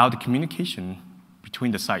allow the communication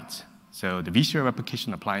between the sites. So the vSphere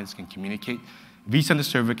replication appliance can communicate, vCenter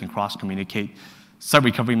server can cross-communicate, site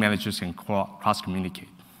recovery managers can cross-communicate.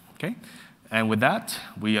 Okay? And with that,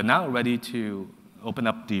 we are now ready to open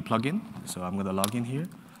up the plugin. So I'm going to log in here.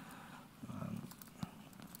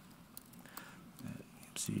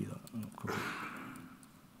 See.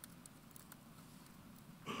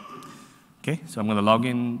 Okay, so I'm going to log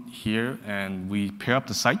in here, and we pair up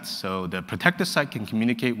the sites. So the protected site can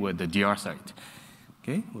communicate with the DR site.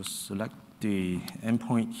 Okay, we'll select the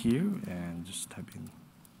endpoint here and just type in.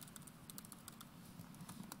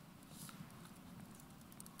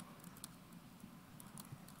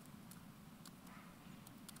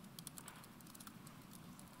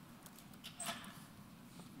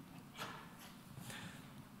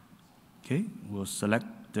 Okay, we'll select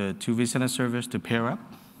the two vCenter servers to pair up.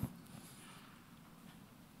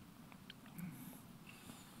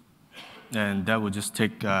 And that will just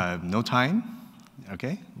take no time.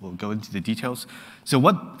 Okay, we'll go into the details. So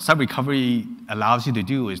what site recovery allows you to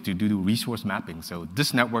do is to do resource mapping. So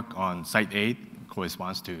this network on site A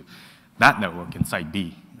corresponds to that network in site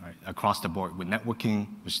B, right, across the board with networking,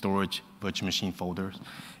 with storage, virtual machine folders.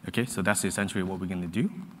 Okay, so that's essentially what we're going to do.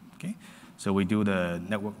 Okay, so we do the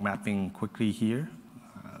network mapping quickly here.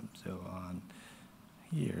 So on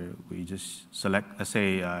here, we just select, let's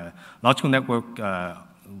say, logical network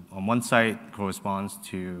on one site corresponds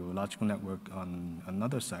to logical network on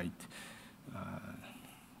another site.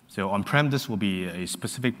 So on-prem, this will be a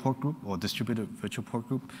specific port group or distributed virtual port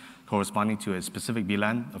group corresponding to a specific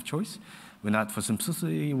VLAN of choice. For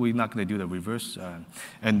simplicity, we're not going to do the reverse.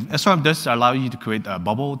 And SRM does allow you to create a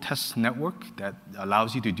bubble test network that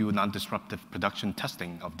allows you to do non-disruptive production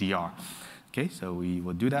testing of DR. Okay, so we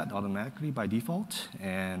will do that automatically by default.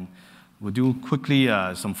 And we'll do quickly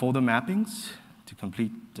some folder mappings to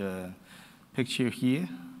complete the picture here.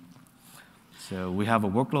 So we have a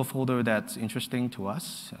workload folder that's interesting to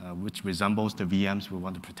us, which resembles the VMs we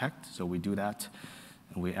want to protect. So we do that,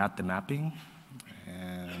 and we add the mapping,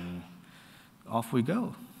 and off we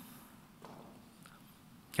go.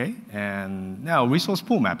 Okay, and now resource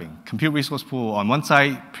pool mapping. Compute resource pool on one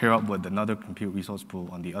side, pair up with another compute resource pool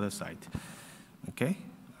on the other side. Okay,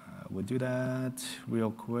 we'll do that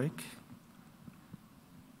real quick.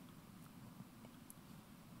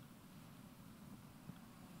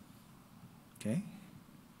 Okay.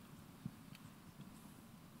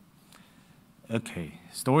 Okay,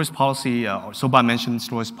 storage policy, Soba mentioned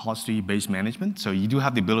storage policy-based management. So you do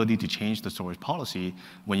have the ability to change the storage policy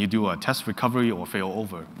when you do a test recovery or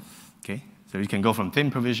failover. Okay, so you can go from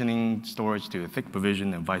thin provisioning storage to thick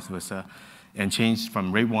provision and vice versa, and change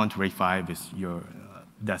from RAID 1 to RAID 5 is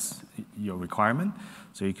that's your requirement.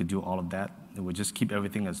 So you could do all of that. And we'll just keep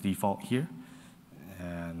everything as default here.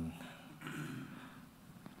 And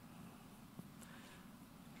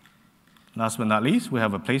last but not least, we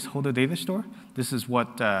have a placeholder data store. This is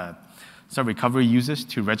what site recovery uses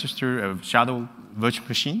to register a shadow virtual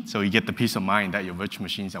machine. So you get the peace of mind that your virtual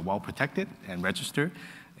machines are well protected and registered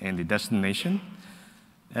in the destination.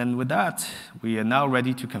 And with that, we are now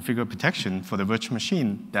ready to configure protection for the virtual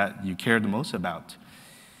machine that you care the most about.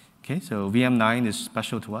 Okay, so VM9 is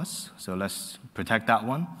special to us, so let's protect that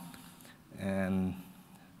one. And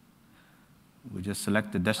we just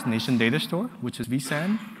select the destination data store, which is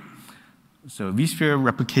vSAN. So vSphere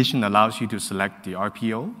replication allows you to select the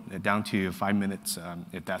RPO down to 5 minutes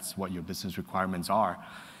if that's what your business requirements are.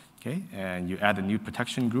 Okay, and you add a new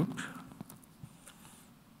protection group.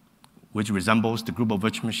 which resembles the group of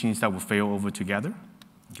virtual machines that will fail over together.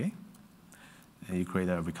 Okay? And you create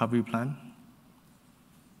a recovery plan,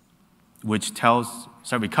 which tells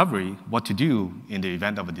site recovery what to do in the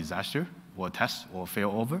event of a disaster, or a test, or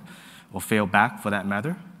failover, or fail back for that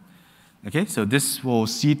matter. Okay, so this will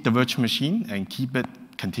seed the virtual machine and keep it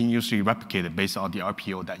continuously replicated based on the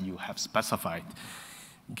RPO that you have specified.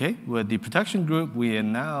 Okay, with the protection group, we are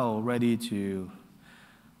now ready to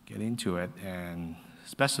get into it and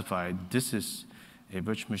specify this is a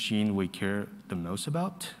virtual machine we care the most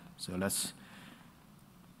about. So let's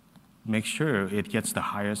make sure it gets the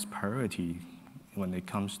highest priority when it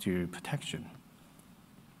comes to protection.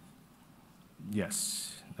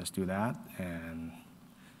 Yes, let's do that. And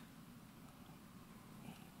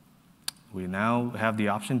we now have the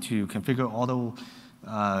option to configure auto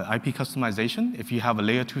IP customization. If you have a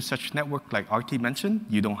layer 2 such network like RT mentioned,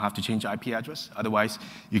 you don't have to change the IP address. Otherwise,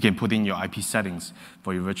 you can put in your IP settings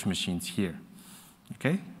for your virtual machines here.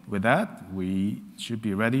 Okay, with that, we should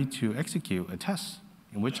be ready to execute a test,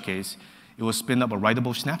 in which case, it will spin up a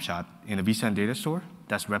writable snapshot in a vCenter data store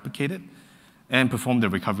that's replicated and perform the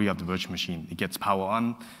recovery of the virtual machine. It gets power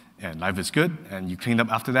on, and life is good, and you clean up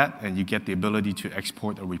after that, and you get the ability to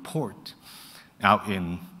export a report out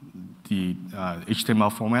in the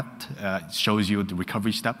HTML format. Shows you the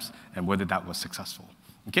recovery steps and whether that was successful.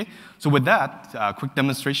 Okay, so with that quick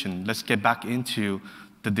demonstration, let's get back into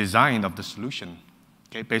the design of the solution,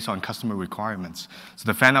 okay, based on customer requirements. So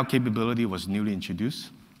the fan-out capability was newly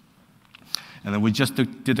introduced. And then we just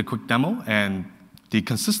did a quick demo, and the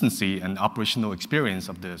consistency and operational experience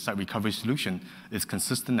of the site recovery solution is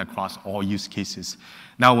consistent across all use cases.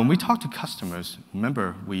 Now, when we talk to customers,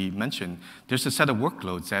 remember we mentioned there's a set of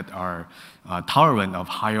workloads that are tolerant of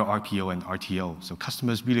higher RPO and RTO. So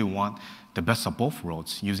customers really want the best of both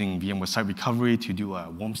worlds, using VMware Site Recovery to do a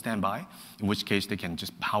warm standby, in which case they can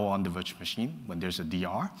just power on the virtual machine when there's a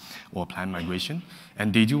DR or planned migration.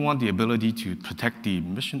 And they do want the ability to protect the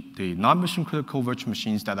non-mission critical virtual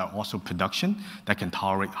machines that are also production that can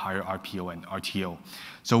tolerate higher RPO and RTO.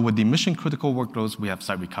 So with the mission critical workloads, we have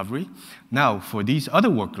Site Recovery. Now, for these other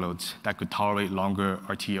workloads that could tolerate longer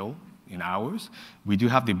RTO in hours, we do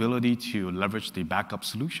have the ability to leverage the backup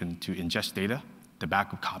solution to ingest data, the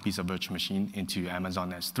backup copies of virtual machine, into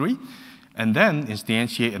Amazon S3, and then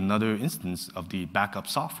instantiate another instance of the backup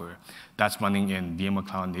software that's running in VMware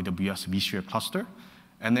Cloud and AWS vSphere cluster.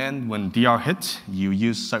 And then when DR hits, you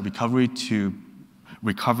use Site Recovery to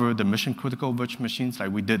recover the mission-critical virtual machines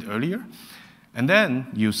like we did earlier. And then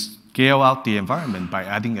you scale out the environment by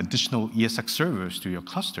adding additional ESX servers to your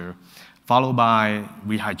cluster, followed by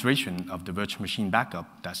rehydration of the virtual machine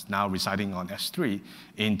backup that's now residing on S3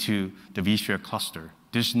 into the vSphere cluster.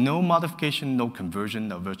 There's no modification, no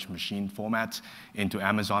conversion of virtual machine formats into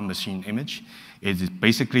Amazon machine image. It is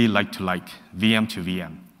basically like to like, VM to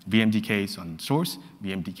VM. VMDKs on source,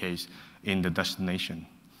 VMDKs in the destination.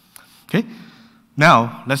 Okay?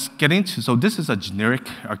 Now, let's get into, so this is a generic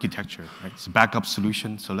architecture, right? It's a backup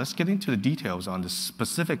solution. So let's get into the details on the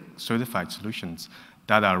specific certified solutions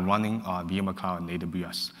that are running on VMware Cloud and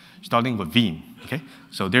AWS, starting with Veeam, okay?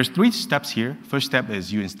 So there's 3 steps here. First step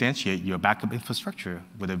is you instantiate your backup infrastructure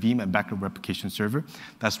with a Veeam and backup replication server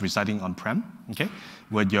that's residing on-prem, okay?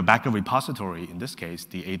 With your backup repository, in this case,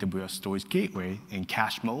 the AWS storage gateway in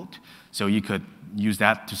cache mode. So you could use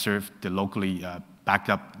that to serve the locally backed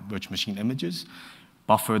up virtual machine images,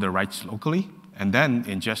 buffer the writes locally, and then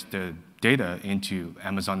ingest the data into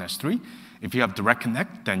Amazon S3. If you have direct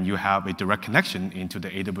connect, then you have a direct connection into the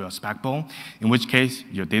AWS backbone, in which case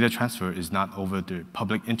your data transfer is not over the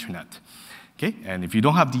public internet. Okay? And if you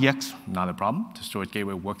don't have DX, not a problem. The storage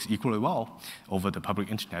gateway works equally well over the public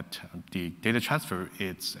internet. The data transfer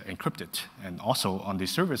is encrypted. And also on the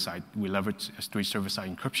server side, we leverage S3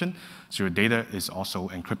 server-side encryption, so your data is also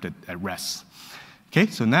encrypted at rest. Okay,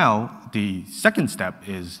 so now the second step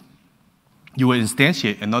is you will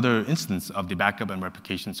instantiate another instance of the backup and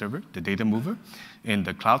replication server, the data mover, in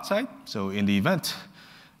the cloud side. So in the event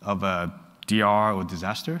of a DR or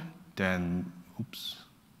disaster, then,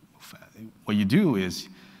 what you do is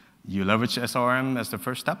you leverage SRM as the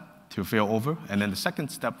first step to fail over, and then the second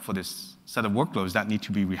step for this set of workloads that need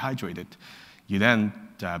to be rehydrated, you then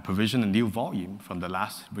provision a new volume from the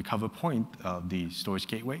last recover point of the storage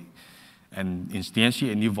gateway, and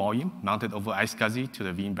instantiate a new volume mounted over iSCSI to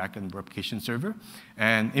the Veeam backup and replication server,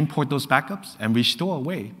 and import those backups and restore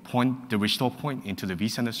away, point the restore point into the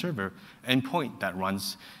vCenter server endpoint that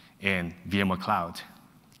runs in VMware Cloud.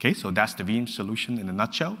 Okay, so that's the Veeam solution in a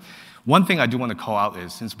nutshell. One thing I do want to call out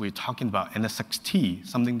is, since we're talking about NSXT,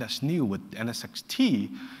 something that's new with NSXT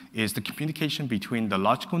is the communication between the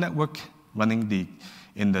logical network running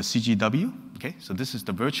in the CGW. Okay, so this is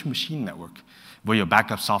the virtual machine network where your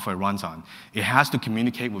backup software runs on. It has to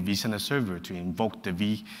communicate with vCenter server to invoke the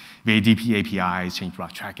VADP APIs, change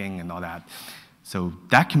route tracking, and all that. So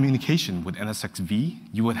that communication with NSXV,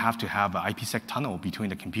 you would have to have an IPsec tunnel between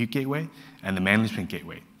the compute gateway and the management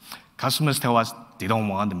gateway. Customers tell us they don't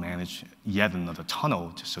want to manage yet another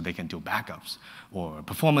tunnel just so they can do backups or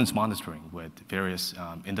performance monitoring with various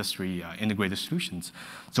industry integrated solutions.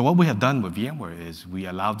 So what we have done with VMware is we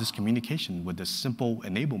allow this communication with a simple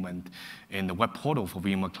enablement in the web portal for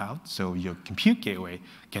VMware Cloud. So your compute gateway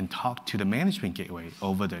can talk to the management gateway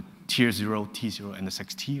over the tier 0, T0,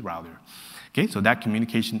 NSXT router. Okay, so that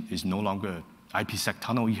communication is no longer IPsec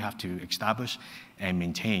tunnel you have to establish and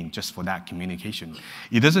maintain just for that communication.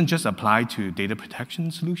 It doesn't just apply to data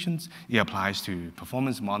protection solutions, it applies to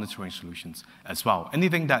performance monitoring solutions as well.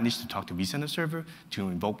 Anything that needs to talk to vCenter server to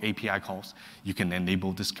invoke API calls, you can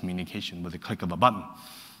enable this communication with a click of a button.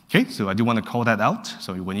 Okay, so I do want to call that out.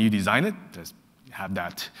 So when you design it, just have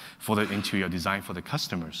that folded into your design for the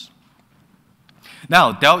customers.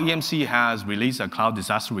 Now, Dell EMC has released a cloud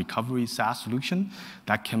disaster recovery SaaS solution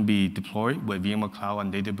that can be deployed with VMware Cloud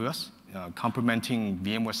and AWS, complementing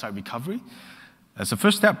VMware Site Recovery. As a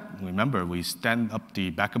first step, remember, we stand up the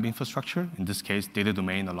backup infrastructure, in this case, data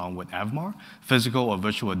domain along with AVMAR, physical or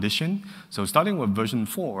virtual edition. So starting with version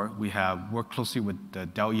 4, we have worked closely with the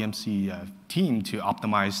Dell EMC team to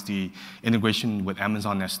optimize the integration with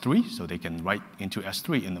Amazon S3 so they can write into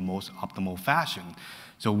S3 in the most optimal fashion.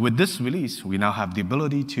 So with this release, we now have the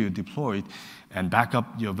ability to deploy and back up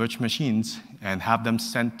your virtual machines and have them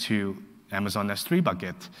sent to Amazon S3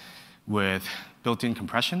 bucket with built-in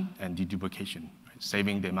compression and deduplication, right?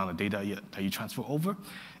 Saving the amount of data that you transfer over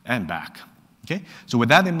and back. Okay? So with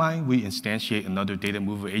that in mind, we instantiate another data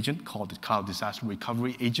mover agent called the Cloud Disaster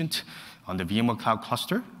Recovery Agent on the VMware Cloud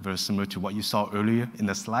cluster, very similar to what you saw earlier in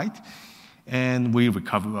the slide. And we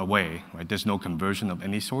recover away, right? There's no conversion of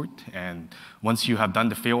any sort. And once you have done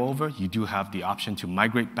the failover, you do have the option to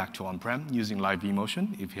migrate back to on-prem using Live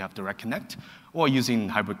vMotion if you have Direct Connect, or using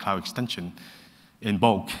Hybrid Cloud Extension in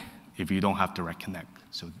bulk if you don't have Direct Connect.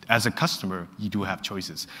 So as a customer, you do have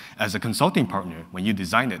choices. As a consulting partner, when you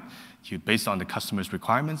design it, you based on the customer's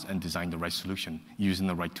requirements and design the right solution using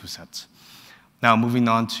the right tool sets. Now, moving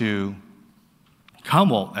on to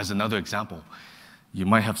Commvault as another example. You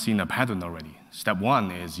might have seen a pattern already. Step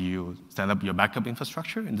 1 is you stand up your backup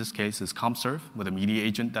infrastructure. In this case, it's CommServe with a media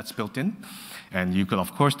agent that's built in. And you could,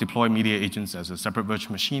 of course, deploy media agents as a separate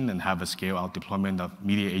virtual machine and have a scale-out deployment of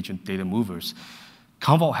media agent data movers.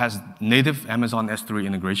 Commvault has native Amazon S3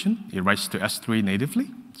 integration. It writes to S3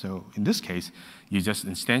 natively. So in this case, you just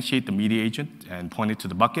instantiate the media agent and point it to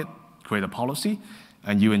the bucket, create a policy,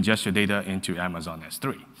 and you ingest your data into Amazon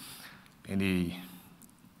S3. In the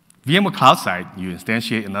VMware Cloud side, you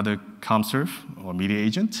instantiate another CommServe or media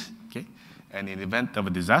agent, okay? And in the event of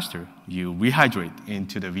a disaster, you rehydrate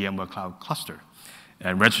into the VMware Cloud cluster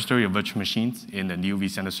and register your virtual machines in the new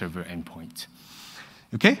vCenter server endpoint.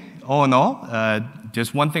 Okay, all in all,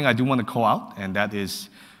 there's one thing I do want to call out, and that is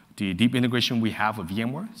the deep integration we have with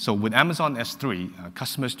VMware. So with Amazon S3,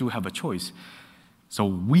 customers do have a choice. So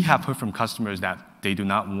we have heard from customers that they do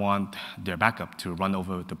not want their backup to run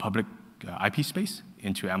over the public IP space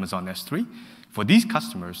into Amazon S3. For these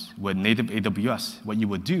customers with native AWS, what you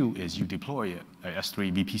would do is you deploy a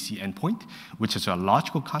S3 VPC endpoint, which is a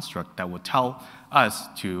logical construct that will tell us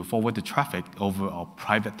to forward the traffic over our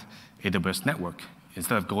private AWS network.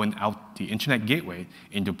 Instead of going out the internet gateway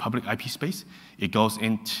into public IP space, it goes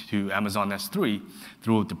into Amazon S3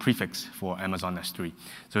 through the prefix for Amazon S3.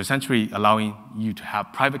 So essentially allowing you to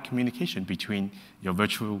have private communication between your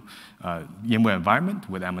virtual VMware environment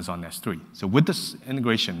with Amazon S3. So with this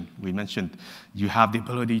integration, we mentioned you have the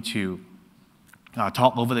ability to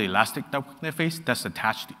talk over the Elastic network interface that's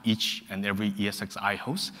attached to each and every ESXi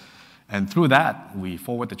host. And through that, we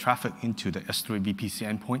forward the traffic into the S3 VPC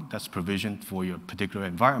endpoint that's provisioned for your particular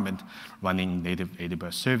environment running native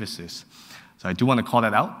AWS services. So I do want to call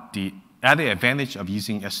that out. The added advantage of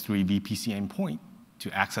using S3 VPC endpoint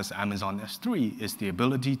to access Amazon S3 is the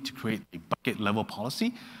ability to create a bucket-level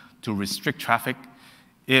policy to restrict traffic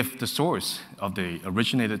if the source of the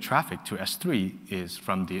originated traffic to S3 is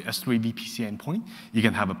from the S3 VPC endpoint. You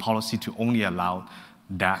can have a policy to only allow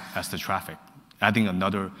that as the traffic, adding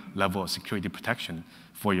another level of security protection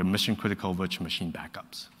for your mission-critical virtual machine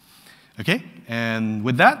backups. Okay, and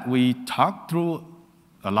with that, we talked through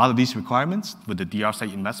a lot of these requirements with the DR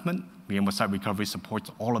site investment. VMware Site Recovery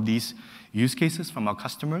supports all of these use cases from our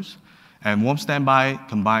customers. And warm standby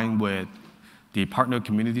combined with The partner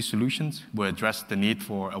community solutions will address the need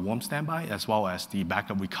for a warm standby as well as the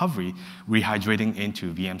backup recovery rehydrating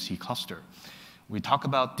into VMC cluster. We talk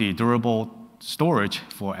about the durable storage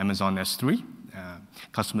for Amazon S3.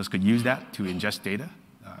 Customers could use that to ingest data.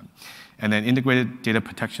 And then integrated data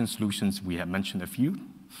protection solutions, we have mentioned a few.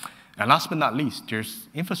 And last but not least, there's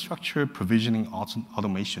infrastructure provisioning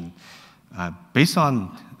automation. Based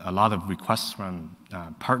on a lot of requests from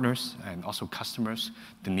partners and also customers,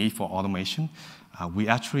 the need for automation, we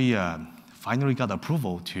actually finally got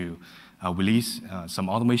approval to release some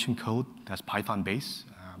automation code that's Python-based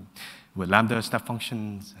with Lambda step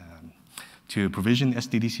functions to provision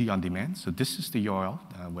SDDC on demand. So this is the URL.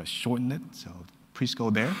 We'll shorten it, so please go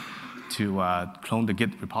there to clone the Git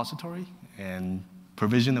repository and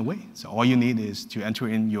provision away. So all you need is to enter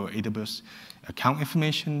in your AWS account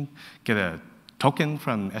information, get a token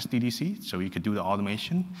from SDDC, so you could do the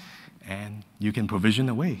automation, and you can provision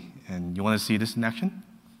away. And you want to see this in action?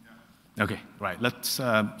 Yeah. Okay, right. Let's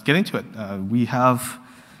get into it. We have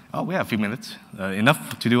a few minutes,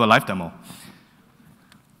 enough to do a live demo.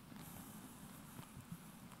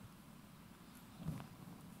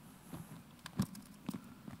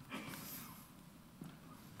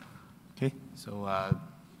 Okay, so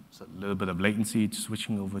it's a little bit of latency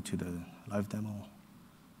switching over to the live demo.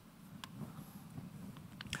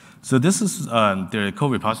 So this is the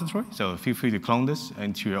code repository, so feel free to clone this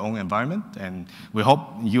into your own environment, and we hope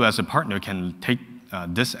you as a partner can take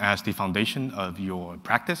this as the foundation of your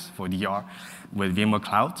practice for DR with VMware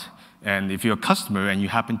Cloud. And if you're a customer and you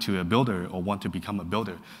happen to be a builder or want to become a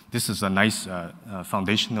builder, this is a nice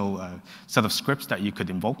foundational set of scripts that you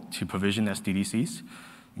could invoke to provision SDDCs.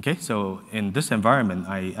 Okay, so in this environment,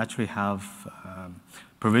 I actually have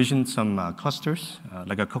provisioned some clusters,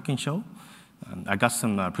 like a cooking show. I got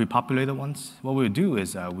some pre-populated ones. What we'll do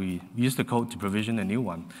is we use the code to provision a new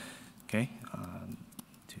one. Okay,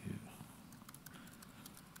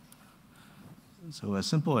 so as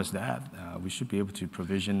simple as that, we should be able to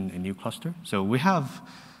provision a new cluster. So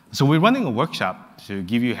we're running a workshop to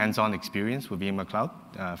give you hands-on experience with VMware Cloud,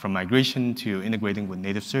 from migration to integrating with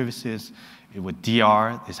native services. With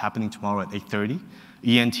DR is happening tomorrow at 8:30.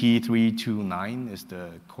 ENT 329 is the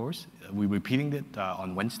course. We're repeating it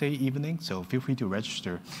on Wednesday evening, so feel free to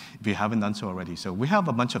register if you haven't done so already. So we have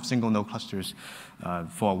a bunch of single node clusters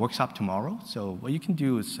for a workshop tomorrow. So what you can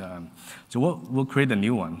do is, we'll create a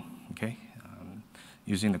new one, okay,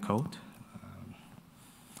 using the code.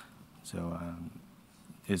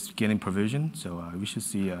 It's getting provisioned, so we should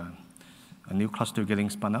see a new cluster getting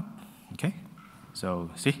spun up, okay? So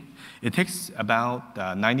see, it takes about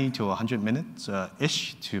 90 to 100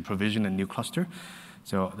 minutes-ish to provision a new cluster.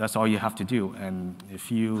 So that's all you have to do. And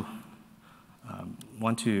if you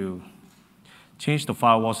want to change the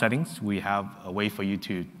firewall settings, we have a way for you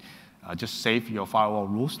to just save your firewall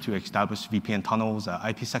rules to establish VPN tunnels,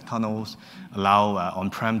 IPsec tunnels, allow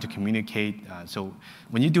on-prem to communicate. So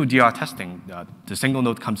when you do DR testing, the single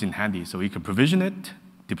node comes in handy. So you can provision it,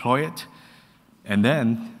 deploy it, and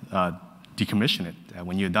then decommission it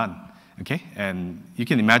when you're done, okay? And you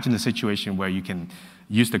can imagine a situation where you can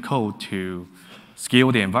use the code to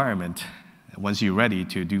scale the environment once you're ready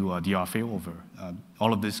to do a DR failover.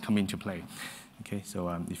 All of this come into play, okay? So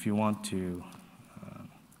if you want to,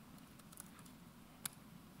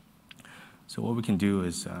 so what we can do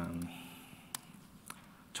is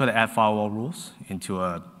try to add firewall rules into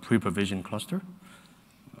a pre-provisioned cluster.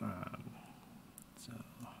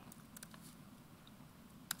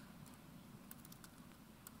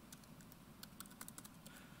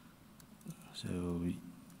 So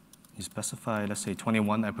you specify, let's say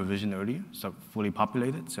 21 I provisioned earlier, so fully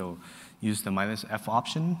populated. So use the -F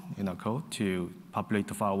option in our code to populate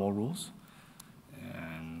the firewall rules.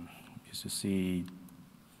 And you should see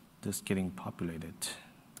this getting populated.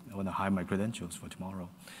 I want to hide my credentials for tomorrow.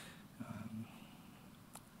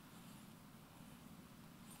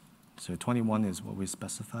 So 21 is what we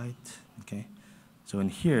specified, okay? So in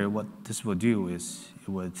here, what this will do is it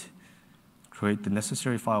would create the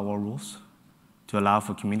necessary firewall rules to allow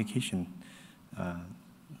for communication.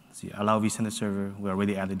 See, allow vCenter server, we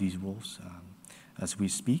already added these rules as we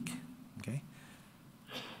speak, okay?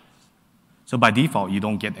 So by default, you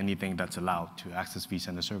don't get anything that's allowed to access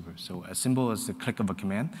vCenter server. So as simple as the click of a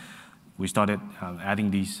command, we started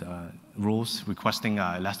adding these rules, requesting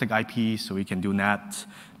elastic IP so we can do NAT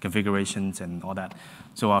configurations and all that.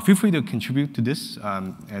 So feel free to contribute to this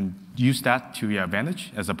and use that to your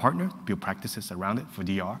advantage as a partner, build practices around it for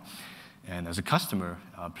DR. And as a customer,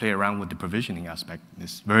 play around with the provisioning aspect.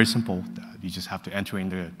 It's very simple. You just have to enter in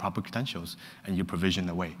the proper credentials and you provision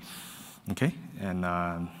away. Okay? And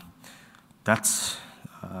that's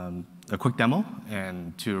a quick demo.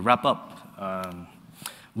 And to wrap up,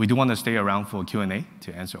 we do want to stay around for Q&A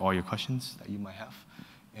to answer all your questions that you might have.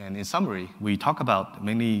 And in summary, we talk about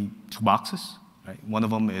mainly two boxes. Right? One of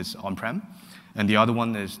them is on-prem, and the other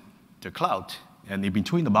one is the cloud. And in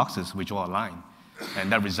between the boxes, we draw a line.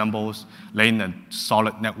 And that resembles laying a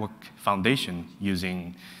solid network foundation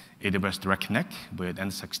using AWS Direct Connect with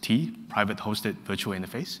NSXT, private hosted virtual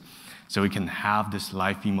interface. So we can have this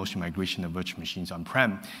live vMotion migration of virtual machines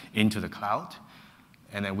on-prem into the cloud.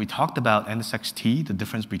 And then we talked about NSXT, the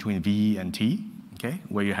difference between V and T, okay,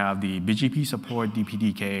 where you have the BGP support,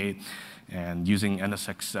 DPDK, and using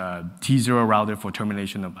NSX T0 router for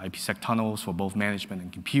termination of IPsec tunnels for both management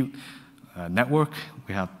and compute. Network,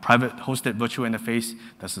 we have private hosted virtual interface.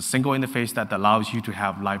 That's a single interface that allows you to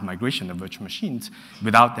have live migration of virtual machines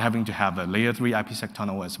without having to have a layer 3 IPsec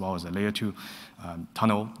tunnel as well as a layer 2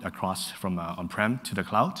 tunnel across from on-prem to the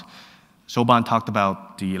cloud. Shoban talked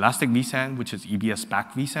about the Elastic vSAN, which is EBS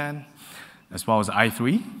backed vSAN, as well as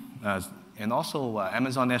i3, and also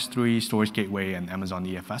Amazon S3 storage gateway and Amazon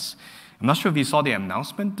EFS. I'm not sure if you saw the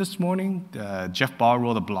announcement this morning. Jeff Barr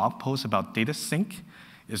wrote a blog post about data sync.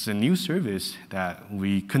 It's a new service that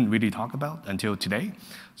we couldn't really talk about until today.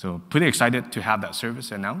 So pretty excited to have that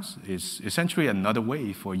service announced. It's essentially another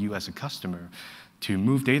way for you as a customer to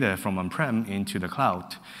move data from on-prem into the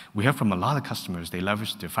cloud. We heard from a lot of customers, they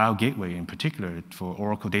leverage the file gateway in particular for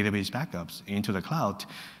Oracle database backups into the cloud.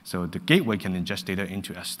 So the gateway can ingest data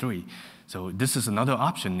into S3. So this is another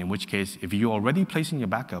option, in which case, if you're already placing your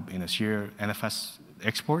backup in a sheer NFS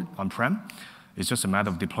export on-prem, it's just a matter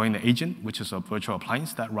of deploying the agent, which is a virtual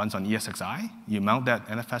appliance that runs on ESXi. You mount that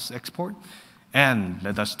NFS export, and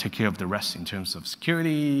let us take care of the rest in terms of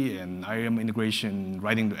security and IAM integration,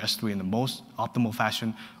 writing to S3 in the most optimal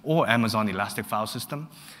fashion, or Amazon Elastic File System.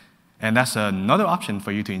 And that's another option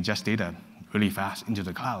for you to ingest data really fast into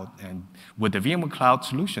the cloud. And with the VMware Cloud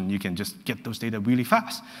solution, you can just get those data really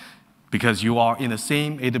fast because you are in the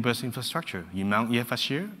same AWS infrastructure. You mount EFS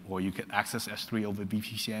here, or you can access S3 over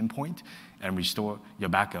VPC endpoint and restore your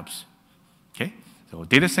backups. Okay? So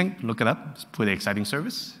data sync, look it up. It's a pretty exciting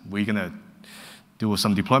service. We're going to do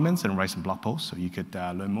some deployments and write some blog posts so you could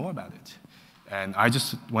learn more about it. And I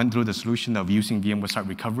just went through the solution of using VMware Site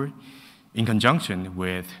Recovery in conjunction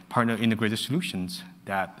with partner integrated solutions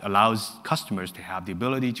that allows customers to have the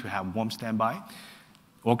ability to have warm standby,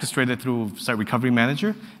 orchestrated through Site Recovery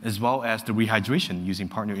Manager, as well as the rehydration using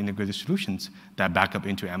partner integrated solutions that back up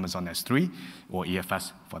into Amazon S3 or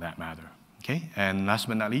EFS for that matter. Okay? And last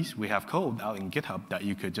but not least, we have code out in GitHub that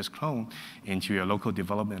you could just clone into your local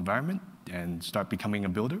development environment and start becoming a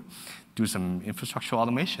builder, do some infrastructure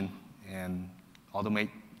automation, and automate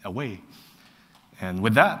away. And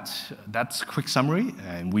with that, that's a quick summary,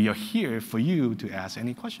 and we are here for you to ask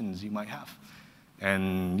any questions you might have.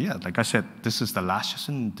 And yeah, like I said, this is the last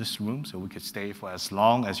session in this room, so we could stay for as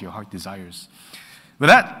long as your heart desires. With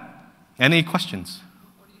that, any questions?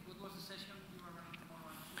 What was the session you were running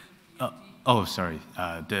tomorrow? Oh, sorry.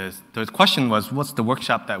 The question was, what's the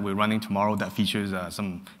workshop that we're running tomorrow that features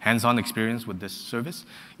some hands-on experience with this service?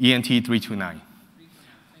 ENT 329.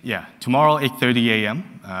 Yeah, tomorrow, 8:30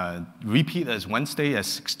 a.m. Repeat as Wednesday at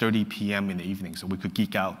 6:30 p.m. in the evening, so we could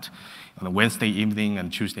geek out on a Wednesday evening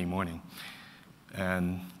and Tuesday morning.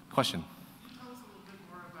 And question? Can you tell us a little bit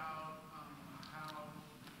more about how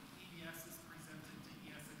EBS is presented to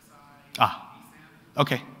ESXi?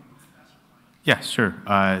 Okay. Yeah, sure.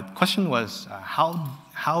 Question was,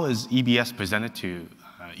 how is EBS presented to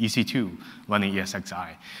EC2 running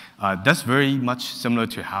ESXi? That's very much similar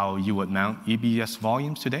to how you would mount EBS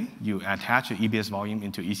volumes today. You attach your EBS volume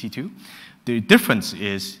into EC2. The difference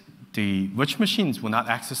is the virtual machines will not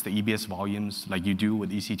access the EBS volumes like you do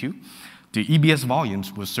with EC2. The EBS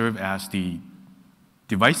volumes will serve as the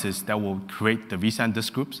devices that will create the vSAN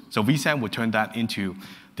disk groups. So vSAN will turn that into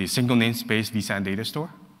the single namespace vSAN data store.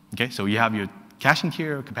 Okay, so you have your caching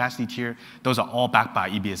tier, capacity tier. Those are all backed by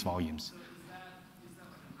EBS volumes. So is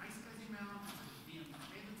that like an iSCSI mount? Is it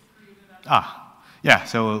VMware that's created out? Yeah,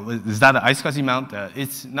 so is that an iSCSI mount?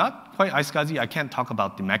 It's not quite iSCSI. I can't talk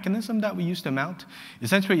about the mechanism that we use to mount.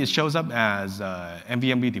 Essentially, it shows up as an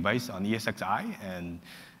NVMe device on ESXi, and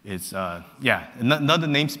it's, another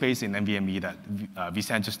namespace in NVMe that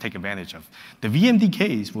vSAN just take advantage of. The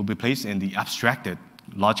VMDKs will be placed in the abstracted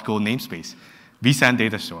logical namespace, vSAN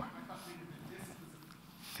data store.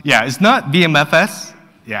 Yeah, it's not VMFS.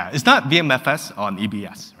 Yeah, it's not VMFS on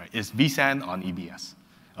EBS, right? It's vSAN on EBS.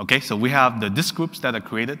 Okay, so we have the disk groups that are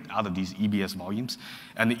created out of these EBS volumes.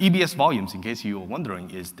 And the EBS volumes, in case you were wondering,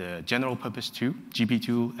 is the general purpose 2,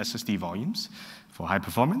 GP2 SSD volumes for high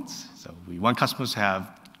performance. So we want customers to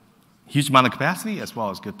have huge amount of capacity as well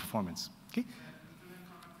as good performance. Okay.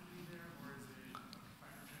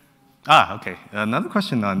 Okay. Another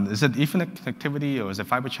question on, is it Ethernet connectivity or is it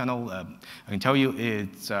fiber channel? I can tell you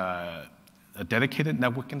it's a dedicated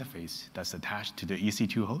network interface that's attached to the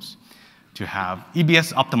EC2 host to have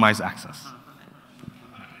EBS optimized access.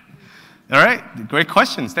 All right, great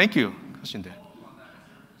questions. Thank you. Question there.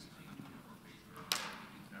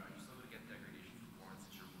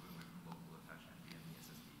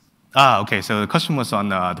 Okay, so the question was on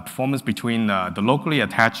the performance between the locally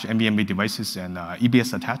attached NVMe devices and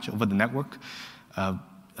EBS attached over the network.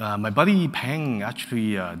 My buddy Peng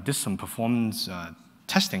actually did some performance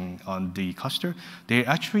testing on the cluster. They're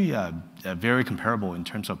actually very comparable in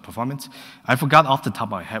terms of performance. I forgot off the top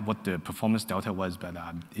of my head what the performance delta was, but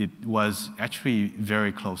it was actually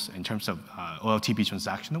very close in terms of OLTP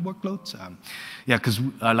transactional workloads. Yeah, because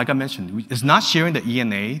like I mentioned, it's not sharing the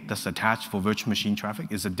ENA that's attached for virtual machine traffic.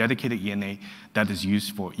 It's a dedicated ENA that is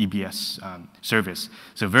used for EBS service.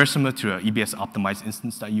 So very similar to an EBS optimized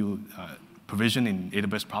instance that you provision in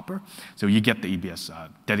AWS proper. So you get the EBS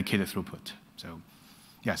dedicated throughput. So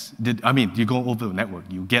yes, you go over the network,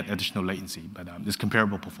 you get additional latency, but it's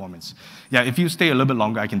comparable performance. Yeah, if you stay a little bit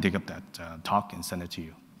longer, I can dig up that talk and send it to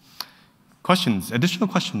you. Questions, additional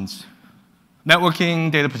questions?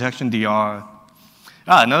 Networking, data protection, DR.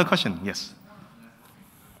 Another question, yes.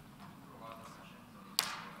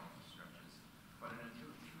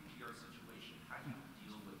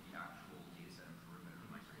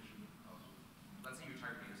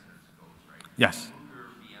 Yes.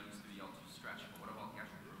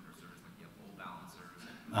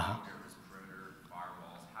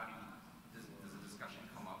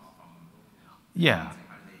 Yeah.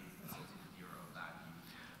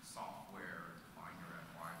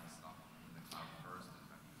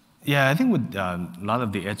 Yeah, I think with a lot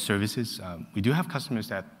of the edge services, we do have customers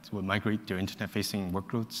that will migrate their internet-facing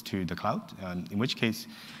workloads to the cloud, in which case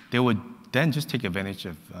they would then just take advantage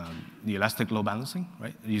of the elastic load balancing,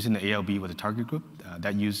 right? Using the ALB with a target group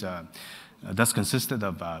that's consisted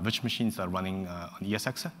of virtual machines that are running on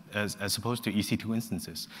ESX as opposed to EC2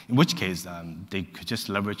 instances, in which case they could just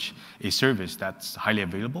leverage a service that's highly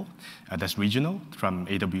available, that's regional from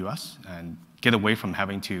AWS, and get away from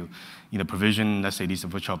having to provision, let's say, these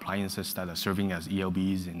virtual appliances that are serving as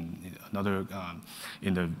ELBs in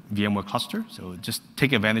the VMware cluster. So just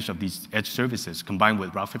take advantage of these edge services combined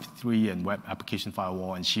with Route 53 and web application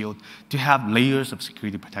firewall and Shield to have layers of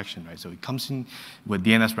security protection, right? So it comes in with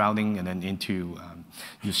DNS routing and then into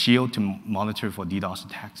your Shield to monitor for DDoS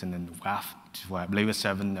attacks, and then WAF for layer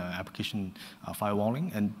 7 application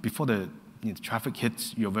firewalling. And before the traffic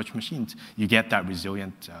hits your virtual machines, you get that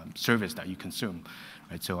resilient service that you consume,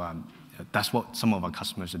 right? So that's what some of our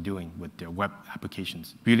customers are doing with their web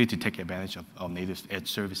applications, really to take advantage of native edge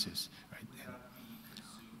services, right?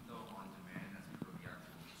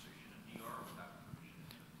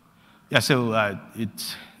 Yeah, so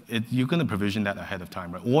you're going to provision that ahead of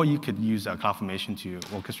time, right? Or you could use CloudFormation to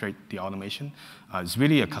orchestrate the automation. It's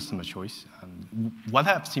really a customer choice. What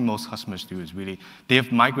I've seen most customers do is really,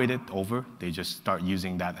 they've migrated over, they just start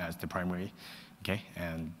using that as the primary, okay?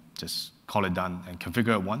 And just call it done and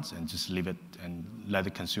configure it once and just leave it and let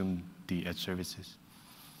it consume the edge services.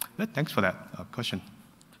 Good, thanks for that question. Can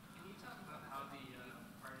you talk about how the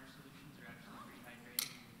partner solutions are actually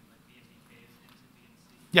rehydrating like VMDKs into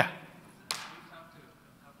VMC? Yeah. We've talked to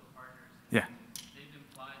a couple of partners. Yeah. They've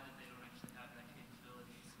implied that they don't actually have that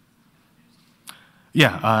capability.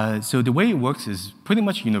 Yeah, so the way it works is pretty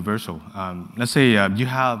much universal. Let's say you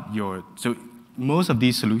have so most of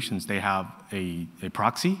these solutions, they have a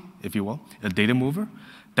proxy, if you will, a data mover,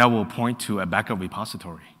 that will point to a backup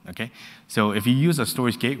repository, okay? So if you use a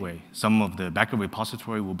storage gateway, some of the backup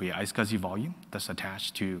repository will be iSCSI volume that's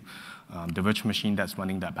attached to the virtual machine that's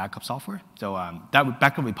running that backup software. So that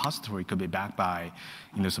backup repository could be backed by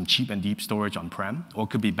some cheap and deep storage on-prem, or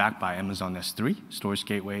could be backed by Amazon S3, storage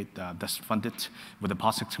gateway that's funded with a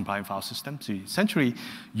POSIX compliant file system. So essentially,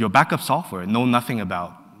 your backup software know nothing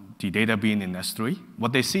about the data being in S3.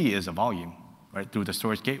 What they see is a volume, right, through the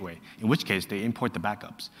storage gateway, in which case they import the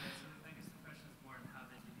backups. I guess the question is more on how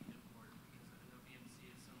they do the import, because the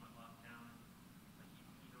VMC is somewhat locked down, like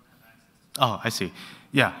you don't have access to. Oh, I see.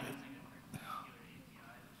 Yeah.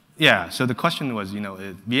 Yeah, so the question was,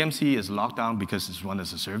 VMC is locked down because it's run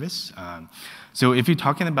as a service. So if you're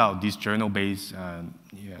talking about these journal-based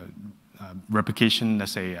replication,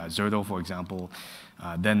 let's say Zerto, for example,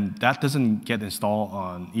 then that doesn't get installed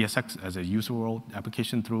on ESX as a user world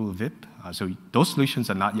application through VIP. So those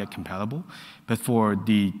solutions are not yet compatible. But for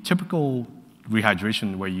the typical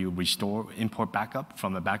rehydration where you restore, import backup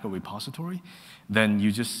from a backup repository, then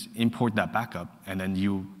you just import that backup, and then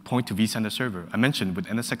you point to vCenter server. I mentioned with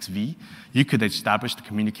NSX-V, you could establish the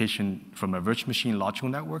communication from a virtual machine logical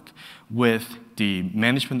network with the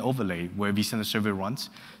management overlay where vCenter server runs.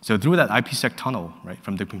 So through that IPsec tunnel, right,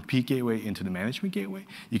 from the compute gateway into the management gateway,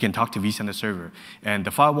 you can talk to vCenter server. And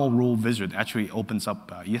the firewall rule wizard actually opens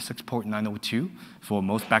up ESX port 902 for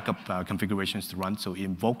most backup configurations to run. So it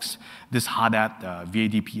invokes this hot-at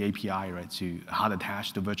VADP API, right, to hot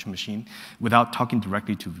attach the virtual machine without talking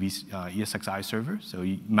directly to ESXi server. So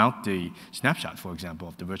you mount the snapshot, for example,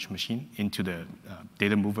 of the virtual machine into the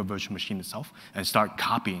data mover virtual machine itself and start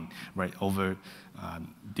copying, right, over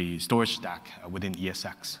the storage stack within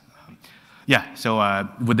ESX. Yeah, so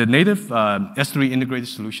with the native S3 integrated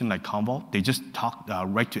solution like Commvault, they just talk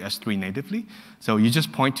right to S3 natively. So you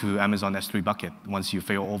just point to Amazon S3 bucket once you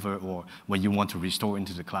fail over or when you want to restore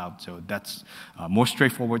into the cloud. So that's more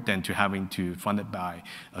straightforward than to having to fund it by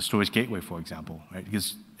a storage gateway, for example, right?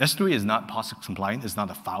 Because S3 is not POSIX compliant, it's not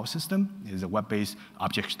a file system, it's a web-based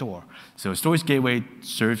object store. So storage gateway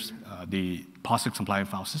serves the POSIX compliant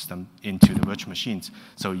file system into the virtual machines.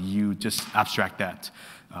 So you just abstract that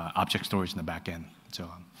object storage in the back end. So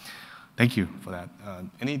thank you for that.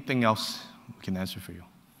 Anything else we can answer for you?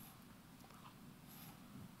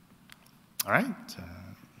 All right,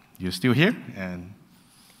 you're still here, and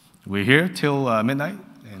we're here till midnight,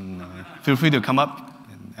 and feel free to come up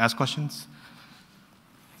and ask questions.